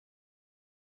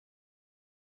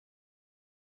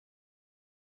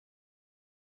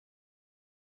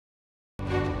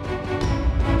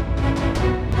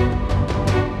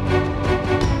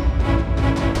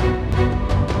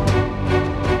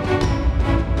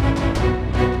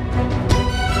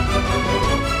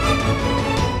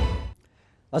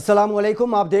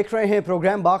अस्सलामुअलैकुम, आप देख रहे हैं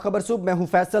प्रोग्राम बाखबर सुबह। मैं हूं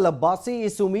फैसल अब्बासी।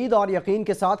 इस उम्मीद और यकीन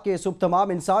के साथ कि सुबह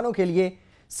तमाम इंसानों के लिए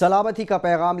सलामती का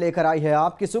पैगाम लेकर आई है।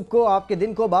 आपकी सुबह को, आपके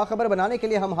दिन को बाखबर बनाने के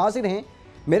लिए हम हाजिर हैं।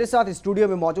 मेरे साथ स्टूडियो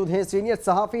में मौजूद हैं सीनियर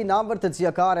सहाफ़ी, नामवर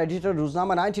तज्ज़ियाकार, एडिटर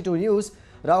रोज़नामा 92 न्यूज़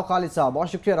राव खालिद साहब। बहुत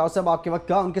शुक्रिया राव साहब आपके वक्त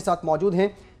का। उनके साथ मौजूद हैं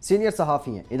सीनियर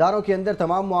सहाफ़ी हैं, इदारों के अंदर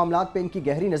तमाम मामलात पर इनकी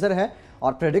गहरी नज़र है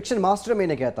और प्रेडिक्शन मास्टर मैं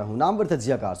इन्हें कहता हूँ, नामवर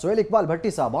तज्ज़ियाकार सोहेल इकबाल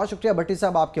भट्टी साहब। बहुत शुक्रिया भट्टी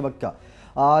साहब आपके वक्त का।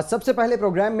 सबसे पहले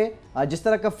प्रोग्राम में जिस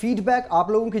तरह का फीडबैक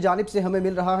आप लोगों की जानिब से हमें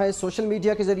मिल रहा है सोशल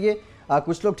मीडिया के ज़रिए,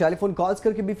 कुछ लोग टेलीफोन कॉल्स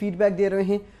करके भी फीडबैक दे रहे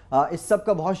हैं, इस सब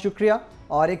का बहुत शुक्रिया।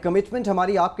 और एक कमिटमेंट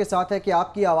हमारी आपके साथ है कि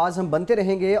आपकी आवाज़ हम बनते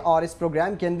रहेंगे और इस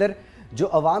प्रोग्राम के अंदर जो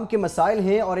अवाम के मसाइल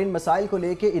हैं और इन मसाइल को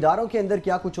लेके इदारों के अंदर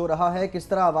क्या कुछ हो रहा है, किस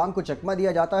तरह अवाम को चकमा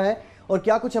दिया जाता है और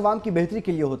क्या कुछ अवाम की बेहतरी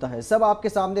के लिए होता है, सब आपके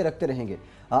सामने रखते रहेंगे।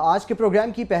 आज के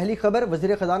प्रोग्राम की पहली खबर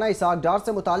वज़ीर ख़ज़ाना इसहाक़ डार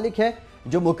से मुताल्लिक है,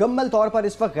 जो मुकम्मल तौर पर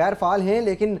इस वक्त गैर फ़ाल हैं,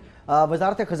 लेकिन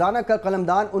वज़ारत ख़ज़ाना का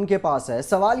कलमदान उनके पास है।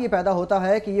 सवाल ये पैदा होता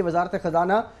है कि ये वज़ारत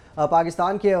ख़ज़ाना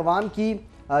पाकिस्तान के अवाम की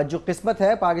जो किस्मत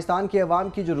है, पाकिस्तान के अवाम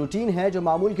की जो रूटीन है, जो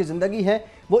मामूल की ज़िंदगी है,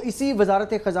 वो इसी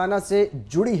वज़ारत ख़ज़ाना से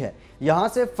जुड़ी है। यहाँ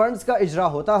से फ़ंड्स का इजरा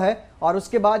होता है और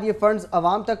उसके बाद ये फ़ंड्स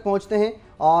अवाम तक पहुँचते हैं।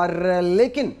 और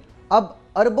लेकिन अब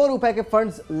अरबों रुपए के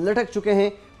फंड्स लटक चुके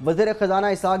हैं। वज़ीर ख़ज़ाना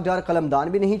इसहाक़ डार कलमदान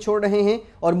भी नहीं छोड़ रहे हैं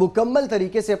और मुकम्मल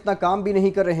तरीके से अपना काम भी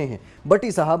नहीं कर रहे हैं।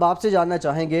 भट्टी साहब आपसे जानना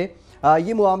चाहेंगे,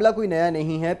 ये मामला कोई नया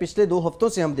नहीं है, पिछले 2 हफ्तों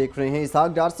से हम देख रहे हैं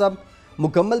इसहाक़ डार साहब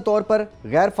मुकम्मल तौर पर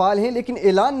गैर फ़ाल हैं, लेकिन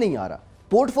ऐलान नहीं आ रहा,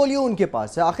 पोर्टफोलियो उनके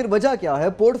पास है। आखिर वजह क्या है,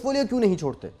 पोर्टफोलियो क्यों नहीं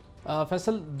छोड़ते?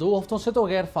 फैसल 2 हफ्तों से तो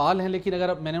गैर फ़ाल हैं, लेकिन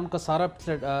अगर मैंने उनका सारा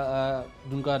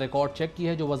उनका रिकॉर्ड चेक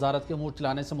किया है जो वजारत के अमूर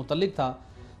चलाने से मुतल्लिक था,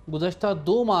 गुज़श्ता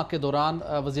 2 माह के दौरान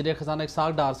वज़ीर ख़ज़ाना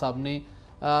इसहाक़ डार साहब ने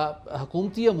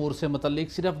हुकूमती अमूर से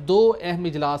मुतल्लिक सिर्फ 2 अहम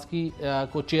इजलास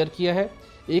को चेयर किया है।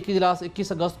 एक इजलास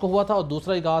 21 अगस्त को हुआ था और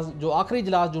दूसरा इजलास जो आखिरी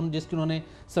इजलास जिसकी उन्होंने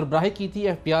सरबराही की थी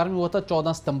FPR में हुआ था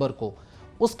 14 सितंबर को।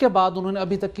 उसके बाद उन्होंने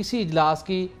अभी तक किसी इजलास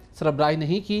की सरबराही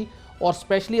नहीं की और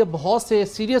स्पेशली अब बहुत से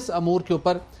सीरियस अमूर के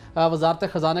ऊपर वज़ारत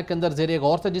ख़ज़ाना के अंदर ज़ेर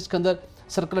गौर था, जिसके अंदर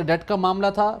सर्कुलर डेट का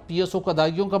मामला था, PSO को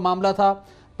अदायगियों का मामला था,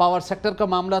 पावर सेक्टर का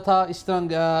मामला था, इस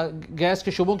तरह गैस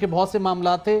के शुबों के बहुत से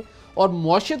मामला थे और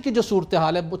मुआशरत की जो सूरत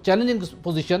हाल है, वो चैलेंजिंग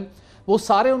पोजीशन, वो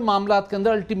सारे उन मामलात के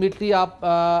अंदर अल्टीमेटली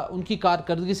आप उनकी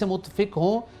कारकर्दगी से मुतफिक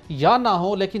हों या ना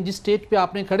हो, लेकिन जिस स्टेज पे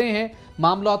आपने खड़े हैं,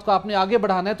 मामलात को आपने आगे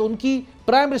बढ़ाना है, तो उनकी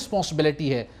प्राइम रिस्पॉन्सिबिलिटी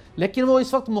है। लेकिन वो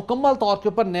इस वक्त मुकम्मल तौर के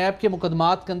ऊपर नैब के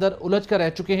मुकदमात के अंदर उलझ कर रह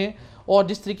चुके हैं और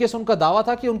जिस तरीके से उनका दावा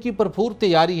था कि उनकी भरपूर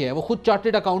तैयारी है, वो खुद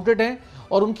चार्टेड अकाउंटेंट हैं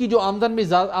और उनकी जो आमदन में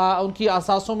उनकी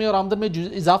असासों में और आमदन में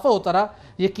इजाफा होता रहा,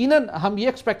 यकीनन हम ये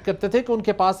एक्सपेक्ट करते थे कि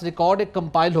उनके पास रिकॉर्ड एक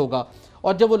कंपाइल होगा।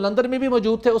 और जब वो लंदन में भी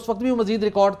मौजूद थे उस वक्त भी वो मजीद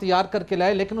रिकॉर्ड तैयार करके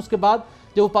लाए, लेकिन उसके बाद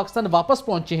जब वो पाकिस्तान वापस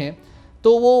पहुँचे हैं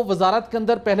तो वो वजारत के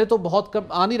अंदर पहले तो बहुत कम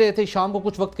आ नहीं रहे थे, शाम को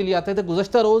कुछ वक्त के लिए आते थे।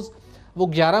 गुज़श्ता रोज़ वो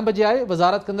 11 बजे आए,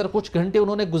 वजारत के अंदर कुछ घंटे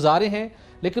उन्होंने गुजारे हैं,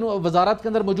 लेकिन वजारत के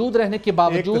अंदर मौजूद रहने के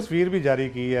बावजूद एक तस्वीर भी जारी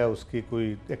की है, उसकी कोई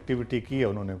एक्टिविटी की है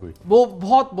उन्होंने, कोई वो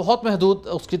बहुत महदूद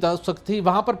उसकी तरफ थी।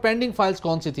 वहाँ पर पेंडिंग फाइल्स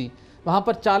कौन सी थी, वहाँ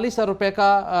पर 40,000 रुपये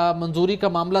का मंजूरी का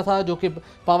मामला था जो कि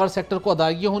पावर सेक्टर को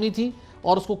अदायगी होनी थी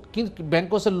और उसको किन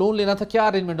बैंकों से लोन लेना था, क्या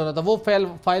अरेंजमेंट होना था, वो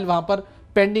फाइल वहाँ पर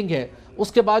पेंडिंग है।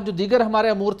 उसके बाद जो दीगर हमारे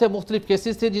अमूर थे, मुख्तलिफ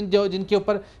केसेस थे जिनके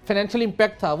ऊपर फाइनेंशियल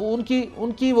इम्पैक्ट था, वो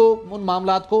उनकी वो उन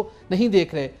मामलात को नहीं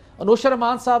देख रहे। अनुशा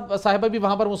रहमान साहिबा भी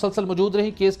वहाँ पर मुसलसल मौजूद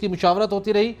रही, केस की मुशावरत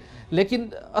होती रही, लेकिन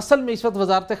असल में इस वक्त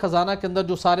वजारत ख़ज़ाना के अंदर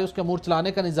जो सारे उसके अमूर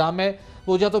चलाने का निज़ाम है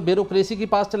वो या तो ब्यूरोक्रेसी के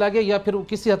पास चला गया या फिर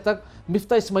किसी हद तक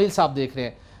मिफ्ता इस्माइल साहब देख रहे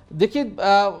हैं। देखिए,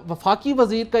 वफाकी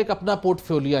वज़ीर का एक अपना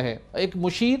पोर्टफोलियो है, एक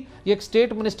मुशीर या एक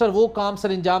स्टेट मिनिस्टर वो काम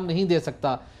सर अंजाम नहीं दे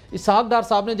सकता। इसहाक़ डार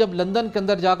साहब ने जब लंदन के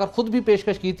अंदर जाकर खुद भी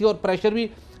पेशकश की थी और प्रेशर भी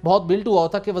बहुत बिल्ट हुआ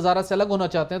था कि वजारत से अलग होना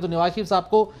चाहते हैं, तो नवाज शरीफ साहब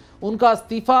को उनका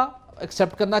इस्तीफ़ा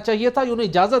एक्सेप्ट करना चाहिए था, उन्हें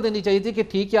इजाज़त देनी चाहिए थी कि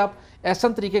ठीक है आप ऐसा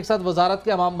तरीके के साथ वजारत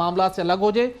के मामला से अलग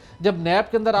हो जाए, जब नैब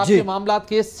के अंदर आपके मामला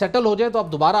केस सेटल हो जाए तो आप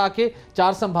दोबारा आके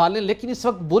चार संभाल लें। लेकिन इस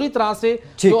वक्त बुरी तरह से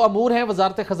जो अमूर हैं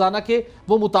वजारत ख़ज़ाना के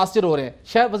वो मुतासिर हो रहे हैं।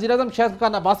 शायद वज़ीर आज़म शायद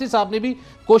खान अब्बासी साहब ने भी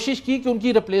कोशिश की कि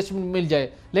उनकी रिप्लेसमेंट मिल जाए,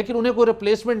 लेकिन उन्हें कोई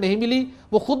रिप्लेसमेंट नहीं मिली।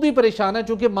 वो खुद भी परेशान है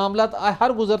चूँकि मामला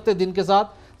हर गुजरते दिन के साथ,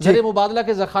 ज़र मुबादला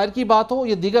के ज़खायर की बात हो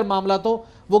या दीगर मामला हो,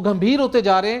 वो गंभीर होते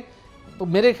जा रहे हैं। तो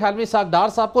मेरे ख्याल में इसहाक़ डार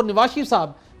साहब को नवाज शरीफ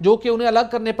साहब जो कि उन्हें अलग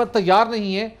करने पर तैयार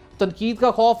नहीं है, तनकीद का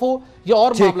खौफ हो या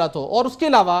और मामला हो, और उसके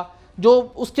अलावा जो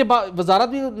उसके बाद वजारत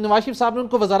भी नवाज शरीफ साहब ने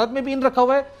उनको वजारत में भी इन रखा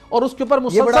हुआ है और उसके ऊपर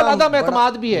मुसलसल अदम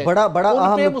एतमाद भी है,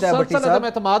 मुसलसल अदम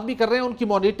एतमाद भी कर रहे हैं, उनकी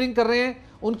मॉनिटरिंग कर रहे हैं,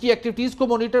 उनकी एक्टिविटीज को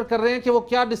मॉनिटर कर रहे हैं कि वो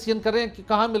क्या डिसीजन कर रहे हैं,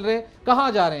 कहाँ मिल रहे हैं,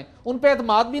 कहाँ जा रहे हैं, उन पे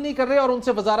एतमाद भी नहीं कर रहे और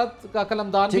उनसे वजारत का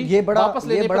कलमदान भी वापस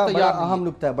लेने पर तैयार नहीं है। अहम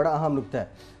नुक्ता है, बड़ा अहम नुक्ता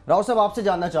है। राव साहब आपसे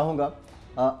जानना चाहूंगा,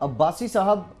 अब्बासी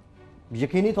साहब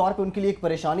यकीनी तौर पर उनके लिए एक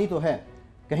परेशानी तो है,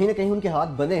 कहीं ना कहीं उनके हाथ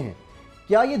बंधे हैं।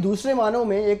 क्या ये दूसरे मानों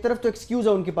में एक तरफ तो एक्सक्यूज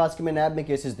है उनके पास कि मैं नैब में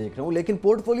केसेस देख रहा हूं, लेकिन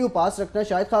पोर्टफोलियो पास रखना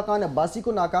शाहिद खाकान अब्बासी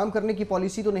को नाकाम करने की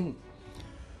पॉलिसी तो नहीं?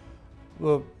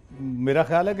 मेरा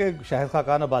ख्याल है कि शाहिद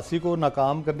खाकान अब्बासी को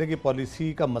नाकाम करने की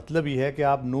पॉलिसी का मतलब ही है कि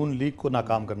आप नून लीग को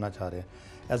नाकाम करना चाह रहे हैं।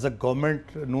 As a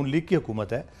government Noon league की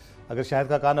हुकूमत है, अगर शाहिद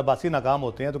खाकान अब्बासी नाकाम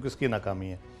होते हैं तो किसकी नाकामी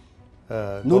है?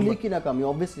 नून लीग की नाकामी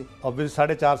ऑब्वियसली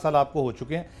 4.5 साल आपको हो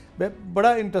चुके हैं।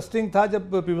 बड़ा इंटरेस्टिंग था जब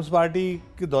पीपल्स पार्टी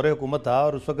के दौरे हुकूमत था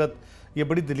और उस वक्त ये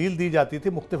बड़ी दलील दी जाती थी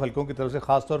मुख्तलिफ हल्कों की तरफ से,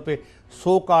 ख़ास तौर पे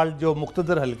सो कॉल्ड जो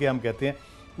मुख्तदर हल्के हम कहते हैं,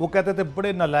 वो कहते थे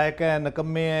बड़े नालायक हैं,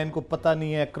 नकम्मे हैं, इनको पता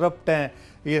नहीं है, करप्ट हैं,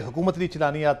 ये हुकूमत नहीं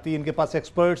चलानी आती, इनके पास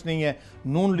एक्सपर्ट्स नहीं है।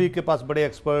 नून लीग के पास बड़े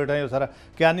एक्सपर्ट हैं, ये सारा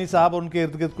कियानी साहब और उनके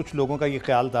इर्द गिर्द कुछ लोगों का ये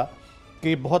ख्याल था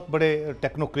कि बहुत बड़े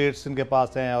टेक्नोक्रेट्स इनके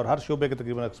पास हैं और हर शोबे के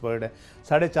तकरीबन एक्सपर्ट हैं।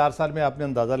 4.5 साल में आपने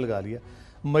अंदाज़ा लगा लिया,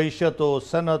 मईशत हो,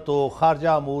 सनत हो,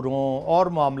 खारजा अमूर हों और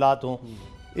मामलात हों,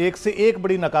 एक से एक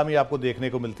बड़ी नाकामी आपको देखने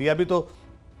को मिलती है। अभी तो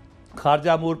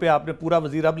खारजा अमूर पे आपने पूरा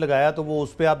वजीर अब लगाया, तो वो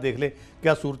उस पर आप देख लें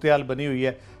क्या सूरत हाल बनी हुई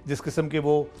है, जिस किस्म के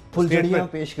वो फुलझड़ियां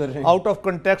पेश कर रहे हैं, आउट ऑफ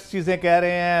कंटेक्स्ट चीज़ें कह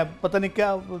रहे हैं, पता नहीं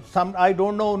क्या, आई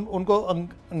डोंट नो उनको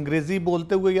अंग्रेज़ी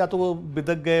बोलते हुए या तो वो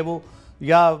बिदक गए वो,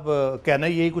 या कहना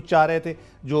यही कुछ चाह रहे थे।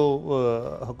 जो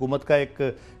हुकूमत का एक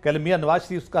कह लें मियां नवाज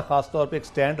शरीफ का ख़ास तौर पे एक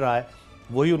स्टैंड रहा है,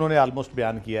 वही उन्होंने आलमोस्ट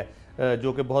बयान किया है,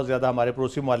 जो कि बहुत ज़्यादा हमारे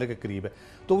पड़ोसी ममालिक के करीब है।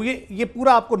 तो ये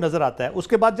पूरा आपको नज़र आता है।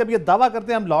 उसके बाद जब ये दावा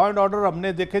करते हैं हम लॉ एंड ऑर्डर,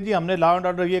 हमने देखे जी हमने लॉ एंड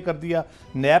ऑर्डर ये कर दिया,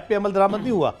 नैब पे अमल दरामद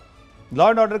नहीं हुआ, लॉ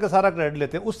एंड ऑर्डर का सारा क्रेडिट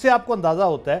लेते हैं। उससे आपको अंदाज़ा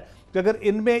होता है कि अगर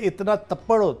इनमें इतना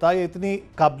तप्पड़ होता, या इतनी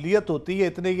काबिलियत होती, या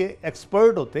इतने ये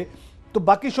एक्सपर्ट होते, तो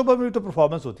बाकी शोबों में भी तो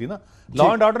परफॉर्मेंस होती है ना।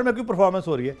 लॉ एंड ऑर्डर में क्यों परफॉर्मेंस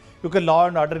हो रही है? क्योंकि लॉ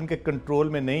एंड ऑर्डर इनके कंट्रोल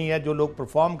में नहीं है, जो लोग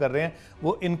परफॉर्म कर रहे हैं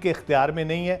वो इनके इख्तियार में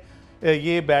नहीं है।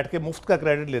 ये बैठ के मुफ्त का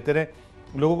क्रेडिट लेते रहे,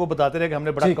 लोगों को बताते रहे कि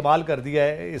हमने बड़ा कमाल कर दिया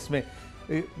है इसमें।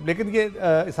 लेकिन ये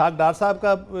इसहाक डार साहब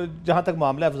का जहाँ तक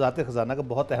मामला है, वजारत ख़जाना का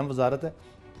बहुत अहम वजारत है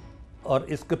और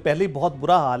इसके पहले ही बहुत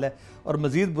बुरा हाल है, और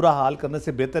मज़ीद बुरा हाल करने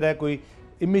से बेहतर है कोई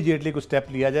इमीडिएटली कोई स्टेप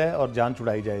लिया जाए और जान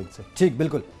छुड़ाई जाए इनसे। ठीक,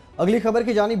 बिल्कुल। अगली खबर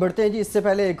की जानिब बढ़ते हैं जी। इससे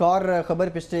पहले एक और खबर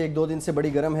पिछले 1-2 दिन से बड़ी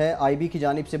गर्म है। IB की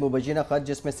जानिब से मुबैना ख़त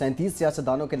जिसमें 37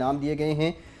 सियासतदानों के नाम दिए गए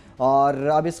हैं और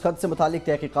अब इस खत से मुतालिक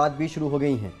तहकीकात भी शुरू हो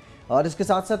गई हैं। और इसके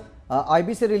साथ साथ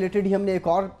IB से रिलेटेड ही हमने एक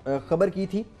और ख़बर की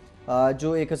थी,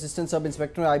 जो एक असिस्टेंट सब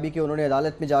इंस्पेक्टर IB के, उन्होंने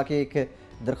अदालत में जाके एक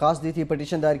दरख्वास्त दी थी,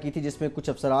 पटिशन दायर की थी, जिसमें कुछ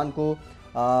अफसरान को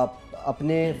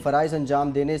अपने फ़राइज़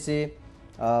अंजाम देने से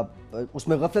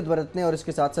उसमें गफलत बरतने और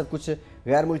इसके साथ साथ कुछ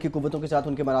गैर मुल्की कुव्वतों के साथ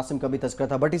उनके मरासिम का भी तज़किरा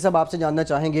था। बट सब आपसे जानना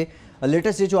चाहेंगे,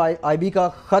 लेटेस्ट ये जो IB का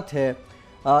ख़त है,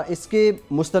 इसके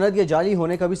मुस्तनद या जाली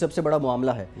होने का भी सबसे बड़ा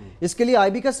मामला है। इसके लिए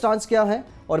IB का स्टांस क्या है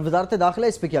और वजारत दाखिला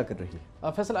इस पर क्या कर रही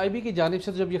है? फैसल, IB की जानिब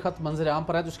से जब ये ख़त मंजर आम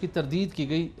पर आया तो उसकी तरदीद की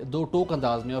गई 2 टोक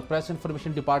अंदाज में, और प्रेस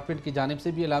इंफॉर्मेशन डिपार्टमेंट की जानिब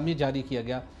से भी एलामिया जारी किया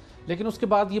गया। लेकिन उसके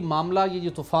बाद ये मामला, ये जो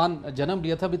तूफ़ान जन्म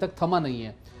लिया था, अभी तक थमा नहीं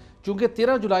है। चूँकि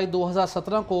 13 जुलाई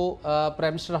 2017 को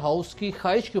प्राइम मिनिस्टर हाउस की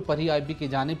ख्वाहिश के ऊपर ही IB की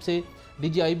जानिब से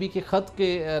DG IB के ख़त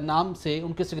के नाम से,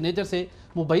 उनके सिग्नेचर से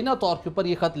मुबैना तौर के ऊपर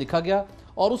ये ख़त लिखा गया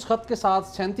और उस ख़त के साथ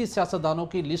 37 सियासतदानों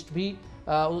की लिस्ट भी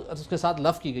उसके साथ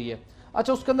लफ की गई है।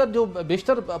 अच्छा, उसके अंदर जो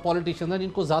बेशतर पॉलिटिशियन हैं,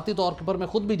 जिनको ज़ाती तौर के ऊपर मैं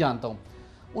ख़ुद भी जानता हूँ,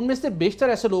 उनमें से बेशतर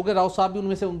ऐसे लोग हैं, राव साहब भी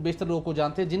उनमें से बेशतर लोगों को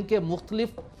जानते हैं, जिनके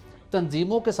मुख्तलिफ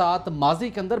तंजीमों के साथ माजी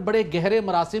के अंदर बड़े गहरे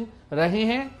मरासिम रहे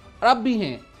हैं और अब भी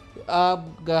हैं।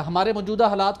 हमारे मौजूदा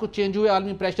हालात को चेंज हुए,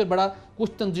 आलमी प्रेशर बढ़ा, कुछ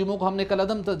तंजीमों को हमने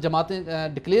कलअदम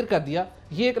जमातें डिक्लेयर कर दिया,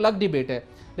 ये एक अलग डिबेट है।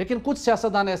 लेकिन कुछ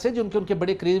सियासतदान ऐसे जिनके उनके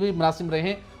बड़े करीबी मरासिम रहे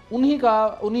हैं,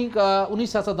 उन्हीं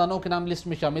सियासतदानों के नाम लिस्ट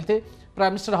में शामिल थे,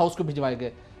 प्राइम मिनिस्टर हाउस को भिजवाए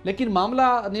गए। लेकिन मामला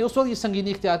ने उस वक्त ये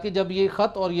संगीनी इख्तियार की जब ये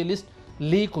ख़त और ये लिस्ट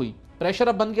लीक हुई, प्रेशर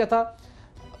अब बन गया था।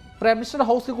 प्राइम मिनिस्टर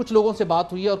हाउस के कुछ लोगों से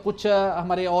बात हुई है और कुछ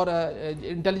हमारे और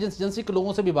इंटेलिजेंस एजेंसी के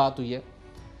लोगों से भी बात हुई है।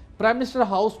 प्राइम मिनिस्टर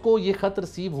हाउस को ये ख़त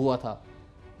रिसीव हुआ था,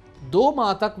 2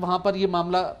 माह तक वहाँ पर ये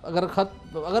मामला,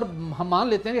 अगर हम मान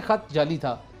लेते हैं कि ख़त जाली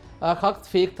था, ख़त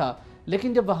फेक था,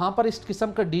 लेकिन जब वहाँ पर इस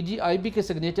किस्म का DG IB के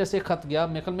सिग्नेचर से ख़त गया,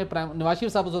 मेरे ख्याल में नवाज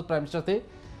शरीफ साहब उस प्राइम मिनिस्टर थे,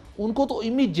 उनको तो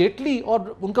इमीडिएटली,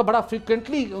 और उनका बड़ा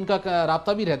फ्रिक्वेंटली उनका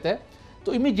रब्ता भी रहता है,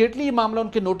 तो इमीडिएटली ये मामला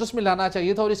उनके नोटिस में लाना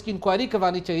चाहिए था और इसकी इंक्वायरी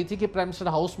करवानी चाहिए थी कि प्राइम मिनिस्टर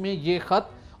हाउस में ये ख़त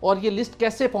और ये लिस्ट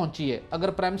कैसे पहुंची है।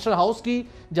 अगर प्राइम मिनिस्टर हाउस की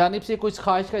जानिब से कोई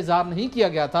ख्वाहिश का इजहार नहीं किया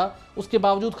गया था, उसके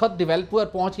बावजूद ख़त डेवलप हुआ और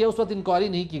पहुंच गया, उस वक्त इंक्वायरी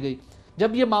नहीं की गई।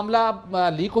 जब ये मामला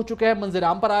लीक हो चुका है,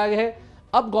 मंजराम पर आया है,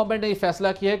 अब गवर्नमेंट ने ये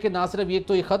फैसला किया है कि ना सिर्फ एक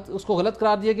तो ये ख़त उसको गलत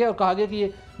करार दिया गया और कहा गया कि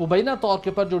ये मुबैना तौर के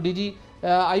ऊपर जो DG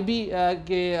IB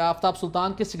के आफ्ताब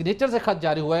सुल्तान के सिग्नेचर से ख़त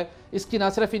जारी हुआ है, इसकी ना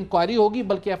सिर्फ इंक्वायरी होगी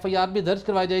बल्कि FIR भी दर्ज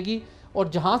करवाई जाएगी और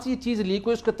जहाँ से ये चीज़ लीक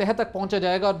हुई उसके तह तक पहुँचा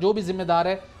जाएगा और जो भी जिम्मेदार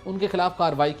है उनके खिलाफ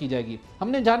कार्रवाई की जाएगी।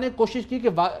 हमने जानने की कोशिश की कि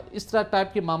इस तरह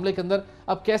टाइप के मामले के अंदर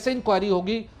अब कैसे इंक्वायरी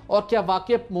होगी और क्या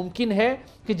वाकई मुमकिन है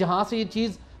कि जहाँ से ये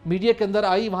चीज़ मीडिया के अंदर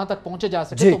आई वहाँ तक पहुँचे जा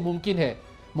सके। तो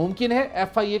मुमकिन है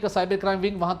FIA का साइबर क्राइम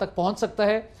विंग वहाँ तक पहुँच सकता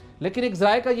है, लेकिन एक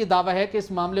ज़राए का ये दावा है कि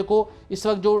इस मामले को इस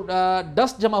वक्त जो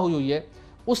डस्ट जमा हुई है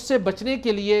उससे बचने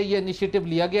के लिए ये इनिशिएटिव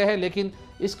लिया गया है, लेकिन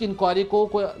इसकी इंक्वायरी को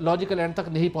कोई लॉजिकल एंड तक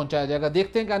नहीं पहुंचाया जाएगा।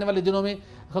 देखते हैं कि आने वाले दिनों में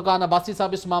खकान अब्बासी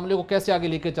साहब इस मामले को कैसे आगे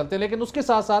लेकर चलते हैं। लेकिन उसके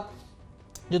साथ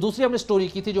साथ जो दूसरी हमने स्टोरी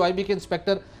की थी, जो IB के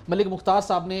इंस्पेक्टर मलिक मुख्तार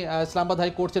साहब ने इस्लामाबाद हाई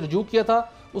कोर्ट से रजू किया था,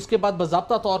 उसके बाद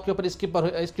बाज़ाब्ता तौर के ऊपर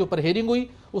इसके ऊपर हेयरिंग हुई।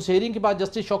 उस हेयरिंग के बाद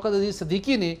जस्टिस शौकत अजीज़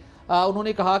सिद्दीकी ने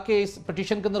उन्होंने कहा कि इस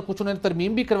पिटीशन के अंदर कुछ उन्होंने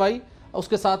तरमीम भी करवाई,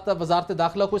 उसके साथ वजारत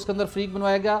दाखिला को इसके अंदर फ्रीक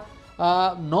बनवाया गया।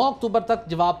 9 अक्टूबर तक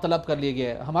जवाब तलब कर लिया गया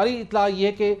है। हमारी इतला ये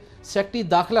है कि सेक्रेटरी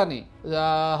दाखिला ने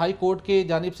हाई कोर्ट के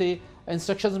जानिब से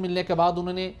इंस्ट्रक्शंस मिलने के बाद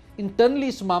उन्होंने इंटरनली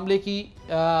इस मामले की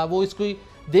वो इसको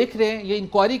देख रहे हैं, ये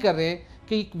इंक्वायरी कर रहे हैं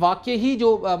कि वाकई ही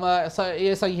जो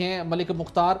ASI हैं मलिक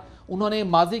मुख्तार, उन्होंने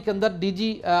माजी के अंदर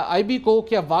DG IB को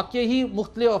क्या वाकई ही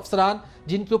मुख्तलिफ अफसरान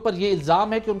जिनके ऊपर ये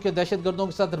इल्ज़ाम है कि उनके दहशतगर्दों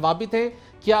के साथ रवाबित हैं,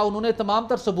 क्या उन्होंने तमाम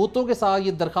तर सबूतों के साथ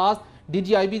ये दरख्वास्त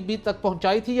DG IB तक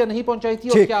पहुंचाई थी या नहीं पहुंचाई थी,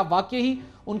 और क्या वाकई ही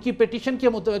उनकी पिटीशन के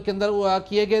अंदर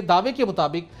किए गए दावे के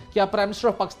मुताबिक क्या प्राइम मिनिस्टर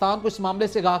ऑफ पाकिस्तान को इस मामले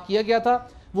से आगाह किया गया था।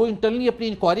 वो इंटरनली अपनी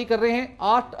इंक्वायरी कर रहे हैं।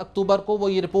 8 अक्टूबर को वो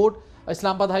ये रिपोर्ट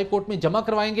इस्लामाबाद हाई कोर्ट में जमा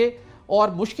करवाएंगे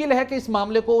और मुश्किल है कि इस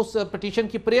मामले को उस पिटीशन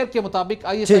की प्रेयर के मुताबिक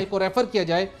ISI को रेफर किया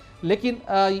जाए, लेकिन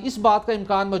इस बात का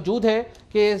इम्कान मौजूद है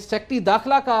कि सेक्रेटरी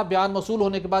दाखिला का बयान मसूल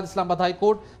होने के बाद इस्लामाबाद हाई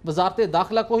कोर्ट वजारत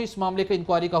दाखिला को ही इस मामले के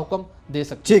इंक्वायरी का हुक्म दे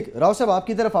सकती है। ठीक, राव साहब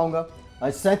आपकी तरफ आऊँगा।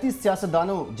 37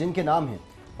 सियासतदानों जिनके नाम हैं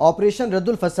ऑपरेशन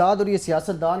रद्दुल फसाद, और ये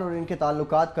सियासतदान और इनके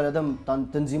ताल्लुकात कलदम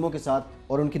तंजीमों के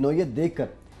साथ और उनकी नौयत देखकर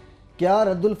क्या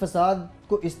रद्दुल फसाद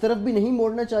को इस तरफ भी नहीं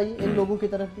मोड़ना चाहिए, इन लोगों की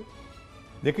तरफ भी?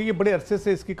 देखिए, ये बड़े अरसे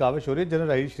से इसकी काविश हो रही है। जनरल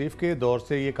राहील शरीफ के दौर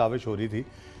से ये काविश हो रही थी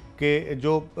कि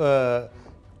जो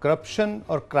करप्शन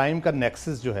और क्राइम का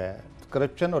नेक्सस जो है,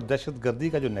 करप्शन और दहशतगर्दी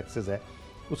का जो नेक्सस है,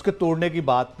 उसके तोड़ने की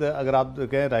बात अगर आप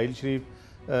कहें राहील शरीफ,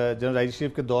 जनरल राहील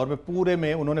शरीफ के दौर में पूरे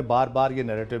में उन्होंने बार बार ये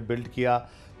नैरेटिव बिल्ड किया,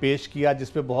 पेश किया, जिस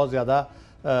पे बहुत ज़्यादा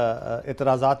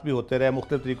एतराज़ात भी होते रहे,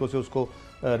 मुख्तलिफ तरीक़ों से उसको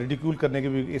रिडिक्यूल करने की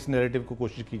भी इस नैरेटिव को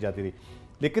कोशिश की जाती रही।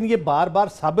 लेकिन ये बार बार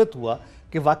साबित हुआ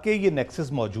कि वाकई ये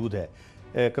नेक्सस मौजूद है,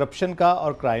 करप्शन का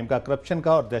और क्राइम का, करप्शन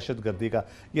का और दहशतगर्दी का।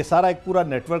 ये सारा एक पूरा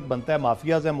नेटवर्क बनता है।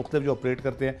 माफियाज़ हैं मुख्तलिफ जो ऑपरेट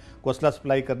करते हैं, कोई असला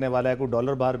सप्लाई करने वाला है, कोई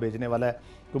डॉलर बाहर भेजने वाला है,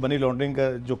 कोई मनी लॉन्ड्रिंग का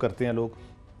जो करते हैं लोग,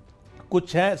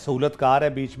 कुछ हैं सहूलतकार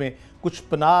है बीच में, कुछ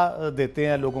पनाह देते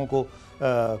हैं लोगों को,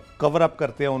 कवर अप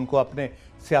करते हैं उनको, अपने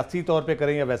सियासी तौर पे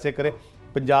करें या वैसे करें।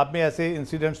 पंजाब में ऐसे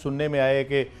इंसिडेंट सुनने में आए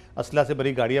कि असला से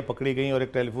भरी गाड़ियाँ पकड़ी गई और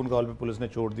एक टेलीफोन कॉल पे पुलिस ने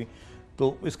छोड़ दी।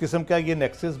 तो इस किस्म का ये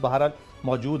नेक्सस बहरहाल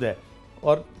मौजूद है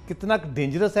और कितना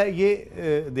डेंजरस है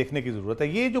ये देखने की ज़रूरत है।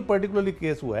 ये जो पर्टिकुलरली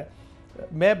केस हुआ है,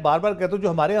 मैं बार बार कहता हूँ जो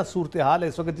हमारे यहाँ सूरत हाल है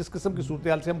इस वक्त, जिस किस्म की सूरत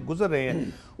हाल से हम गुजर रहे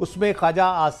हैं, उसमें ख्वाजा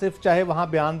आसिफ चाहे वहाँ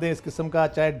बयान दें इस किस्म का,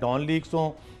 चाहे डॉन लीक्स हों,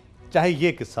 चाहे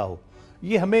ये किस्सा हो,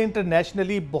 ये हमें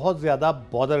इंटरनेशनली बहुत ज़्यादा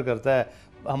बॉदर करता है,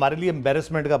 हमारे लिए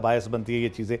एम्बेरसमेंट का बायस बनती है ये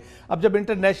चीज़ें। अब जब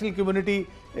इंटरनेशनल कम्युनिटी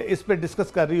इस पर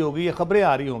डिस्कस कर रही होगी, ये ख़बरें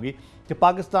आ रही होंगी कि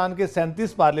पाकिस्तान के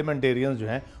 37 पार्लियामेंटेरियंस जो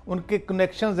हैं उनके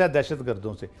कनेक्शंस हैं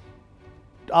दहशतगर्दों से,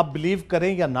 आप बिलीव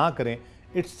करें या ना करें,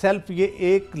 इट्स सेल्फ ये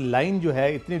एक लाइन जो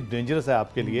है इतनी डेंजरस है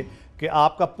आपके लिए कि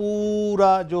आपका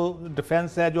पूरा जो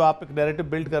डिफेंस है, जो आप एक नैरेटिव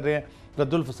बिल्ड कर रहे हैं,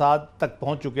 रद्दुल फसाद तक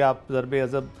पहुंच चुके हैं आप, ज़रबे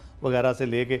अज़ब वगैरह से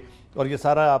लेके, और ये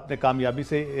सारा आपने कामयाबी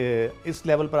से इस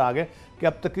लेवल पर आ गए कि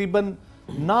अब तकरीबन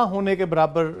ना होने के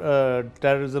बराबर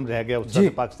टेररिज्म रह गया उस तरह से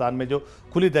पाकिस्तान में जो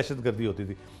खुली दहशतगर्दी होती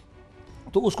थी।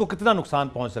 तो उसको कितना नुकसान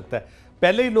पहुंच सकता है।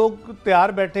 पहले ही लोग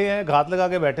तैयार बैठे हैं, घात लगा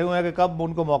के बैठे हुए हैं कि कब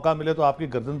उनको मौका मिले तो आपकी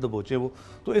गर्दन दबोचे वो।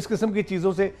 तो इस किस्म की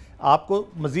चीज़ों से आपको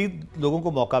मज़ीद लोगों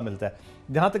को मौका मिलता है।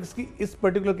 जहाँ तक इसकी इस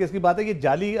पर्टिकुलर केस की बात है, ये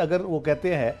जाली अगर वो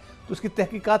कहते हैं तो उसकी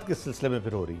तहकीकात किस सिलसिले में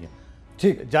फिर हो रही है?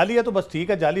 ठीक, जाली है तो बस ठीक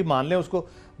है, जाली मान लें उसको।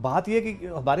 बात यह कि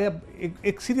हमारे यहाँ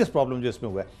एक सीरियस प्रॉब्लम जो इसमें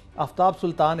हुआ है, आफ्ताब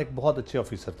सुल्तान एक बहुत अच्छे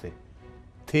ऑफिसर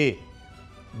थे,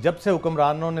 जब से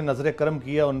हुक्मरानों ने नज़र करम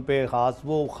किया उन पे ख़ास,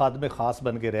 वो खादमे ख़ास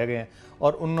बन के रह गए हैं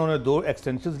और उन्होंने 2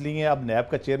 एक्सटेंशंस ली हैं, अब नैब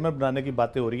का चेयरमैन बनाने की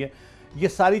बातें हो रही हैं। ये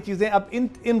सारी चीज़ें अब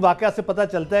इन वाक़या से पता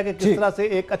चलता है कि किस तरह से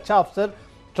एक अच्छा अफसर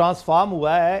ट्रांसफॉर्म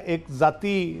हुआ है एक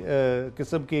ज़ाती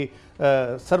किस्म की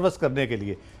सर्विस करने के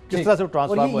लिए, किस तरह से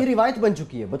ट्रांसफॉर्म हुआ। ये रिवायत बन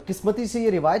चुकी है, बदकिस्मती से ये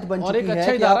रिवायत बन चुकी है। और एक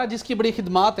अच्छा इदारा जिसकी बड़ी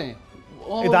खिदमात हैं,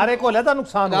 इदारे को अलग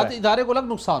नुकसान हो रहा है, इदारे को अलग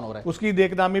नुकसान हो रहा है, उसकी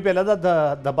देखनामी पे अलग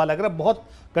धब्बा लग रहा है। बहुत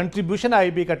कंट्रीब्यूशन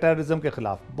आईबी का टेररिज्म के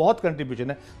खिलाफ बहुत कंट्रीब्यूशन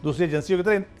है, दूसरी एजेंसियों की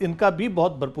तरह इनका भी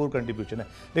बहुत भरपूर कंट्रीब्यूशन है,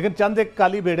 लेकिन चंद एक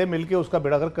काली भेड़े मिलकर उसका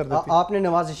बेड़ागर्क कर देती। आपने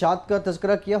नवाजिशात का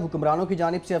तज़किरा किया, हुक्मरानों की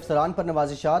जानिब से अफसरान पर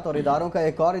नवाजिशात और इदारों का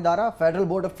एक और इदारा फेडरल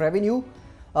बोर्ड ऑफ रेवेन्यू,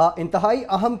 इंतहाई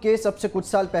अहम केस सबसे कुछ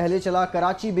साल पहले चला,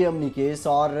 कराची बेअमनी केस,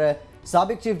 और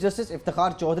साबिक चीफ जस्टिस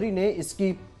इफ्तिखार चौधरी ने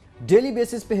इसकी डेली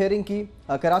बेसिस पे हेयरिंग की।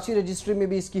 कराची रजिस्ट्री में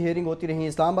भी इसकी हेयरिंग होती रही,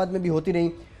 इस्लामाबाद में भी होती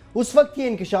रही। उस वक्त ये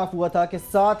इंकशाफ हुआ था कि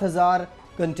 7000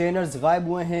 कंटेनर्स गायब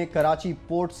हुए हैं कराची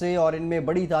पोर्ट से और इनमें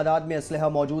बड़ी तादाद में असलहा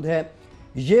मौजूद है।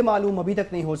 ये मालूम अभी तक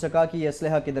नहीं हो सका कि यह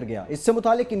असलहा किधर गया। इससे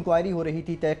मुतालिक इंक्वायरी हो रही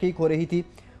थी, तहकीक हो रही थी,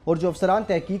 और जो अफसरान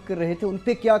तहकीक कर रहे थे उन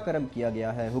पर क्या करम किया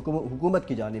गया है हुकूमत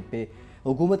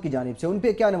की जानिब से उन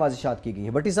पर क्या नवाजिशात की गई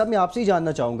है। भट्टी साहब, मैं आपसे ही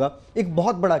जानना चाहूँगा, एक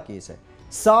बहुत बड़ा केस है,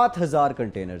 7000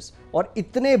 कंटेनर्स, और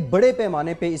इतने बड़े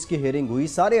पैमाने पे इसकी हेयरिंग हुई,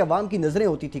 सारे अवाम की नज़रें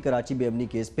होती थी कराची बेअमनी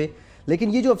केस पे, लेकिन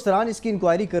ये जो अफसरान इसकी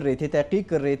इंक्वायरी कर रहे थे, तहकीक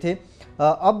कर रहे थे,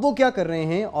 अब वो क्या कर रहे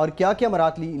हैं और क्या क्या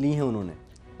मरात ली हैं उन्होंने?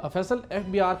 फैसल,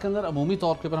 FBI के अंदर अमूमी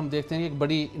तौर के ऊपर हम देखते हैं कि एक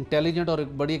बड़ी इंटेलिजेंट और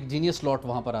एक बड़ी एक जीनियस लॉट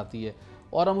वहाँ पर आती है,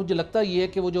 और मुझे लगता ये है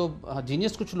कि वो जो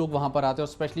जीनियस कुछ लोग वहाँ पर आते हैं,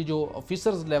 और स्पेशली जो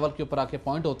ऑफिसर्स लेवल के ऊपर आके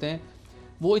पॉइंट होते हैं,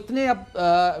 वो इतने अब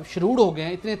शरूड़ हो गए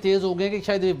हैं, इतने तेज़ हो गए हैं कि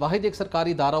शायद ये वाहिद एक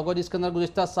सरकारी इदारा होगा जिसके अंदर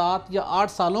गुज़िश्ता 7 या 8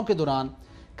 सालों के दौरान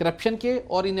करप्शन के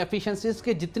और इनएफिशिएंसीज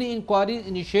के जितनी इंक्वायरी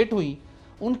इनिशिएट हुई,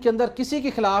 उनके अंदर किसी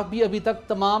के खिलाफ भी अभी तक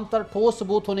तमाम तर ठोस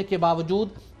सबूत होने के बावजूद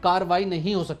कार्रवाई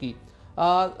नहीं हो सकी।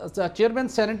 चेयरमैन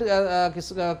सेनेट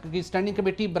की स्टैंडिंग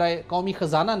कमेटी बराए कौमी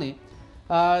ख़जाना ने,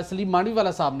 सलीम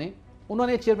मांडवीवाला साहब ने,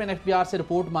 उन्होंने चेयरमैन FBI से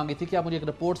रिपोर्ट मांगी थी कि आप मुझे एक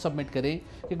रिपोर्ट सबमिट करें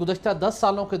कि गुज़श्ता 10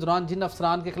 सालों के दौरान जिन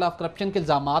अफसरान के खिलाफ करप्शन के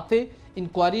इल्ज़ामात थे,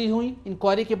 इंक्वायरी हुई,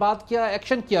 इंक्वायरी के बाद क्या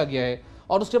एक्शन किया गया है,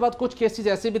 और उसके बाद कुछ केसेस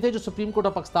ऐसे भी थे जो सुप्रीम कोर्ट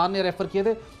ऑफ पाकिस्तान ने रेफ़र किए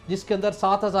थे, जिसके अंदर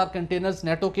 7000 कंटेनर्स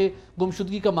नेटो के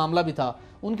गुमशुदगी का मामला भी था।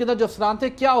 उनके अंदर जो अफसरान थे,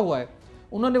 क्या हुआ है,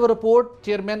 उन्होंने वो रिपोर्ट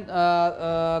चेयरमैन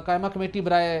कायमा कमेटी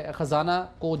बराए ख़जाना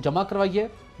को जमा करवाई है,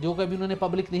 जो कि अभी उन्होंने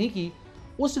पब्लिक नहीं की।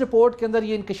 उस रिपोर्ट के अंदर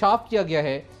ये इंकशाफ किया गया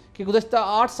है कि गुज़श्ता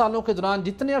 8 सालों के दौरान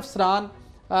जितने अफसरान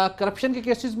करप्शन के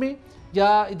केसेस में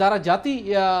या इदारा जाती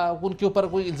या उनके ऊपर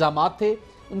कोई इल्ज़ामात थे,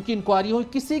 उनकी इंक्वायरी हुई,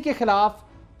 किसी के खिलाफ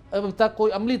अभी तक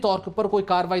कोई अमली तौर के ऊपर कोई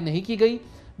कार्रवाई नहीं की गई,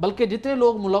 बल्कि जितने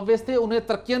लोग मुलव्वस थे उन्हें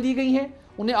तरक्कियाँ दी गई हैं,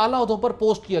 उन्हें आला ओहदों पर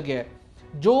पोस्ट किया गया है।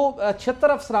 जो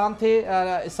 76 अफसरान थे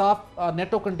इसाफ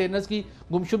नेटो कंटेनर्स की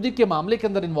गुमशुदगी के मामले के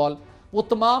अंदर इन्वॉल्व, वो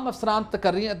तमाम अफसरान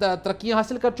तरक्कियाँ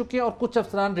हासिल कर चुके हैं और कुछ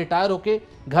अफसरान रिटायर होकर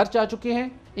घर जा चुके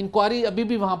हैं। इंक्वायरी अभी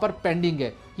भी वहाँ पर पेंडिंग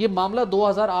है। ये मामला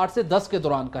 2008 से 10 के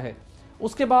दौरान का है।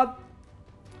 उसके बाद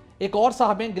एक और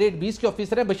साहब हैं, ग्रेड 20 के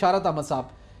ऑफिसर हैं, बशारत अहमद साहब,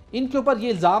 इनके ऊपर ये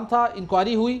इल्ज़ाम था,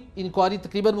 इंक्वायरी हुई, इंक्वायरी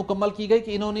तकरीबन मुकम्मल की गई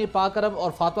कि इन्होंने पाक अरब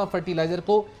और फातिमा फर्टिलाइज़र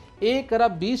को 1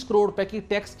 अरब 20 करोड़ रुपए की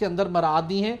टैक्स के अंदर मराद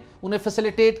दी हैं, उन्हें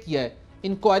फैसिलिटेट किया है।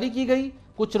 इंक्वायरी की गई,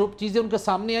 कुछ चीज़ें उनके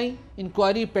सामने आई,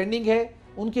 इंक्वायरी पेंडिंग है,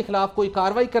 उनके खिलाफ कोई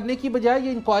कार्रवाई करने की बजाय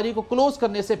ये इंक्वायरी को क्लोज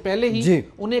करने से पहले ही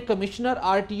उन्हें कमिश्नर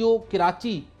RTO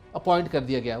कराची अपॉइंट कर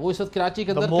दिया गया। वो इस वक्त कराची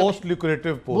के अंदर मोस्ट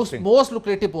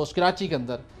लुक्रेटिव पोस्ट कराची के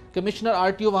अंदर कमिश्नर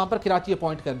RTO वहां पर कराची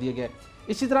अपॉइंट कर दिया गया।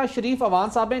 इसी तरह शरीफ अवान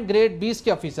साहब हैं, ग्रेड 20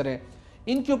 के ऑफिसर हैं,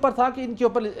 इनके ऊपर था कि इनके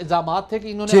ऊपर इल्जामात थे कि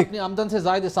इन्होंने अपनी आमदन से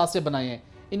जायद असासे बनाए हैं।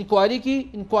 इंक्वायरी की,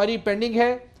 इंक्वायरी पेंडिंग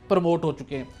है, प्रमोट हो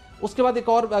चुके हैं। उसके बाद एक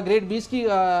और ग्रेड 20 की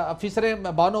ऑफिसर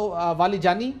हैं बानो वाली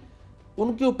जानी,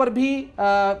 उनके ऊपर भी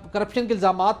करप्शन के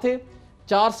इल्जामात थे।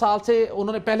 4 साल से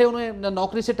उन्हें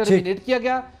नौकरी से टर्मिनेट किया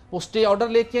गया। वो स्टे ऑर्डर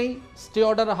लेके आई, स्टे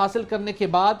ऑर्डर हासिल करने के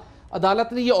बाद अदालत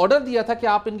ने ये ऑर्डर दिया था कि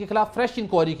आप इनके खिलाफ फ्रेश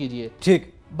इंक्वायरी कीजिए।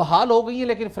 ठीक, बहाल हो गई है,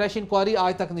 लेकिन फ्रेश इंक्वायरी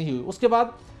आज तक नहीं हुई। उसके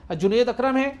बाद जुनेद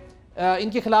अकरम है,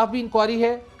 इनके खिलाफ भी इंक्वायरी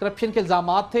है, करप्शन के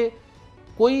इल्जामात थे,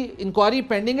 कोई इंक्वायरी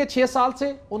पेंडिंग है 6 साल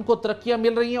से, उनको तरक्कियां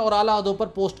मिल रही हैं और आला अहदों पर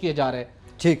पोस्ट किए जा रहे हैं।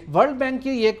 ठीक, वर्ल्ड बैंक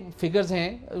के ये फिगर्स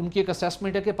हैं, उनकी एक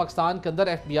असेसमेंट है कि पाकिस्तान के अंदर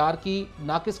FBI की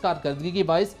नाकिस कारकर्दगी की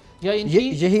बाइस या इनकी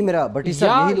यही मेरा बटी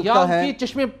साहब यही नुक्ता है, उनकी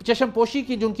चश्मपोशी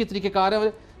की जो उनकी तरीक़ेकार है,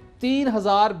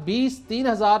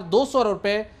 3,200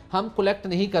 रुपए हम कलेक्ट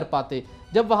नहीं कर पाते।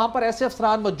 जब वहां पर ऐसे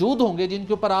अफसरान मौजूद होंगे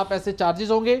जिनके ऊपर आप ऐसे चार्जेस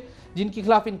होंगे, जिनके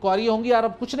खिलाफ इंक्वायरी होंगी और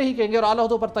आप कुछ नहीं कहेंगे और आला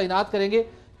अहदों पर तैनात करेंगे,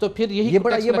 तो फिर ये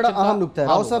बड़ा अहम नुक्ता है।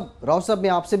 राव साहब मैं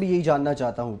आपसे भी यही जानना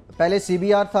चाहता हूँ, पहले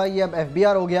CBR था, ये अब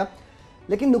FBR हो गया,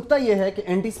 लेकिन नुक्ता यह है कि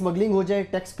एंटी स्मगलिंग हो जाए,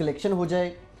 टैक्स कलेक्शन हो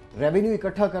जाए, रेवेन्यू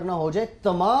इकट्ठा करना हो जाए,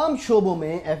 तमाम शोबों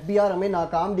में FBR हमें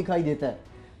नाकाम दिखाई देता है।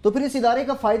 तो फिर इस इदारे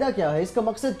का फ़ायदा क्या है, इसका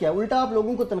मकसद क्या है? उल्टा आप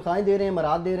लोगों को तनख्वाहें दे रहे हैं,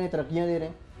 मराद दे रहे हैं, तरक्कियाँ दे रहे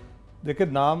हैं। देखिए,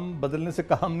 नाम बदलने से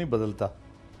काम नहीं बदलता,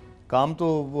 काम तो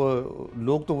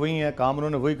लोग तो वही हैं, काम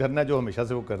उन्होंने वही करना है जो हमेशा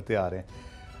से वो करते आ रहे हैं।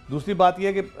 दूसरी बात यह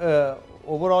है कि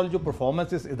ओवरऑल जो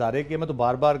परफॉर्मेंस इस इदारे की, मैं तो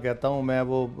बार बार कहता हूँ, मैं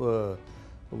वो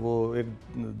वो एक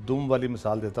दुम वाली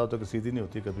मिसाल देता हो तो कि सीधी नहीं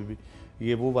होती कभी भी।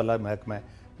 ये वो वाला महकमा है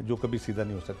जो कभी सीधा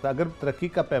नहीं हो सकता। अगर तरक्की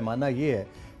का पैमाना ये है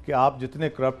कि आप जितने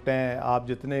करप्ट हैं, आप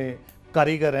जितने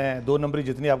कारीगर हैं, 2 नंबरी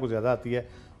जितनी आपको ज़्यादा आती है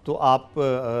तो आप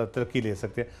तरक्की ले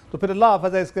सकते हैं। तो फिर अल्लाह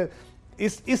हाफ़िज़ है इसके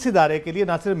इस इदारे के लिए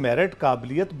ना सिर्फ मेरिट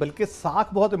काबिलियत बल्कि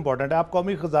साख बहुत इंपॉर्टेंट है। आप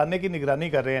कौमी ख़जाने की निगरानी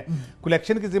कर रहे हैं,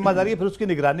 कलेक्शन की जिम्मेदारी है, फिर उसकी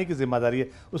निगरानी की जिम्मेदारी है,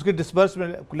 उसकी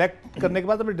डिस्बर्समेंट कलेक्ट करने के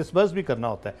बाद हमें डिस्बर्स भी करना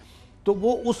होता है। तो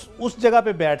वो उस जगह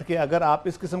पे बैठ के अगर आप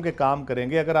इस किस्म के काम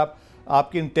करेंगे, अगर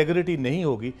आपकी इंटेग्रिटी नहीं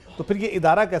होगी तो फिर ये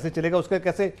इदारा कैसे चलेगा, उसका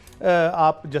कैसे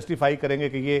आप जस्टिफाई करेंगे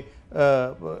कि ये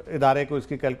इदारे को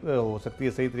इसकी हो सकती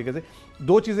है सही तरीके से।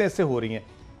 2 चीज़ें इससे हो रही हैं।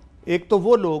 एक तो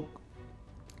वो लोग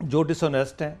जो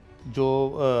डिसऑनेस्ट हैं, जो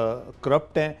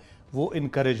करप्ट हैं, वो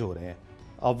इनकरेज हो रहे हैं।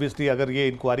 ऑब्वियसली अगर ये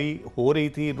इंक्वायरी हो रही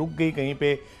थी, रुक गई, कहीं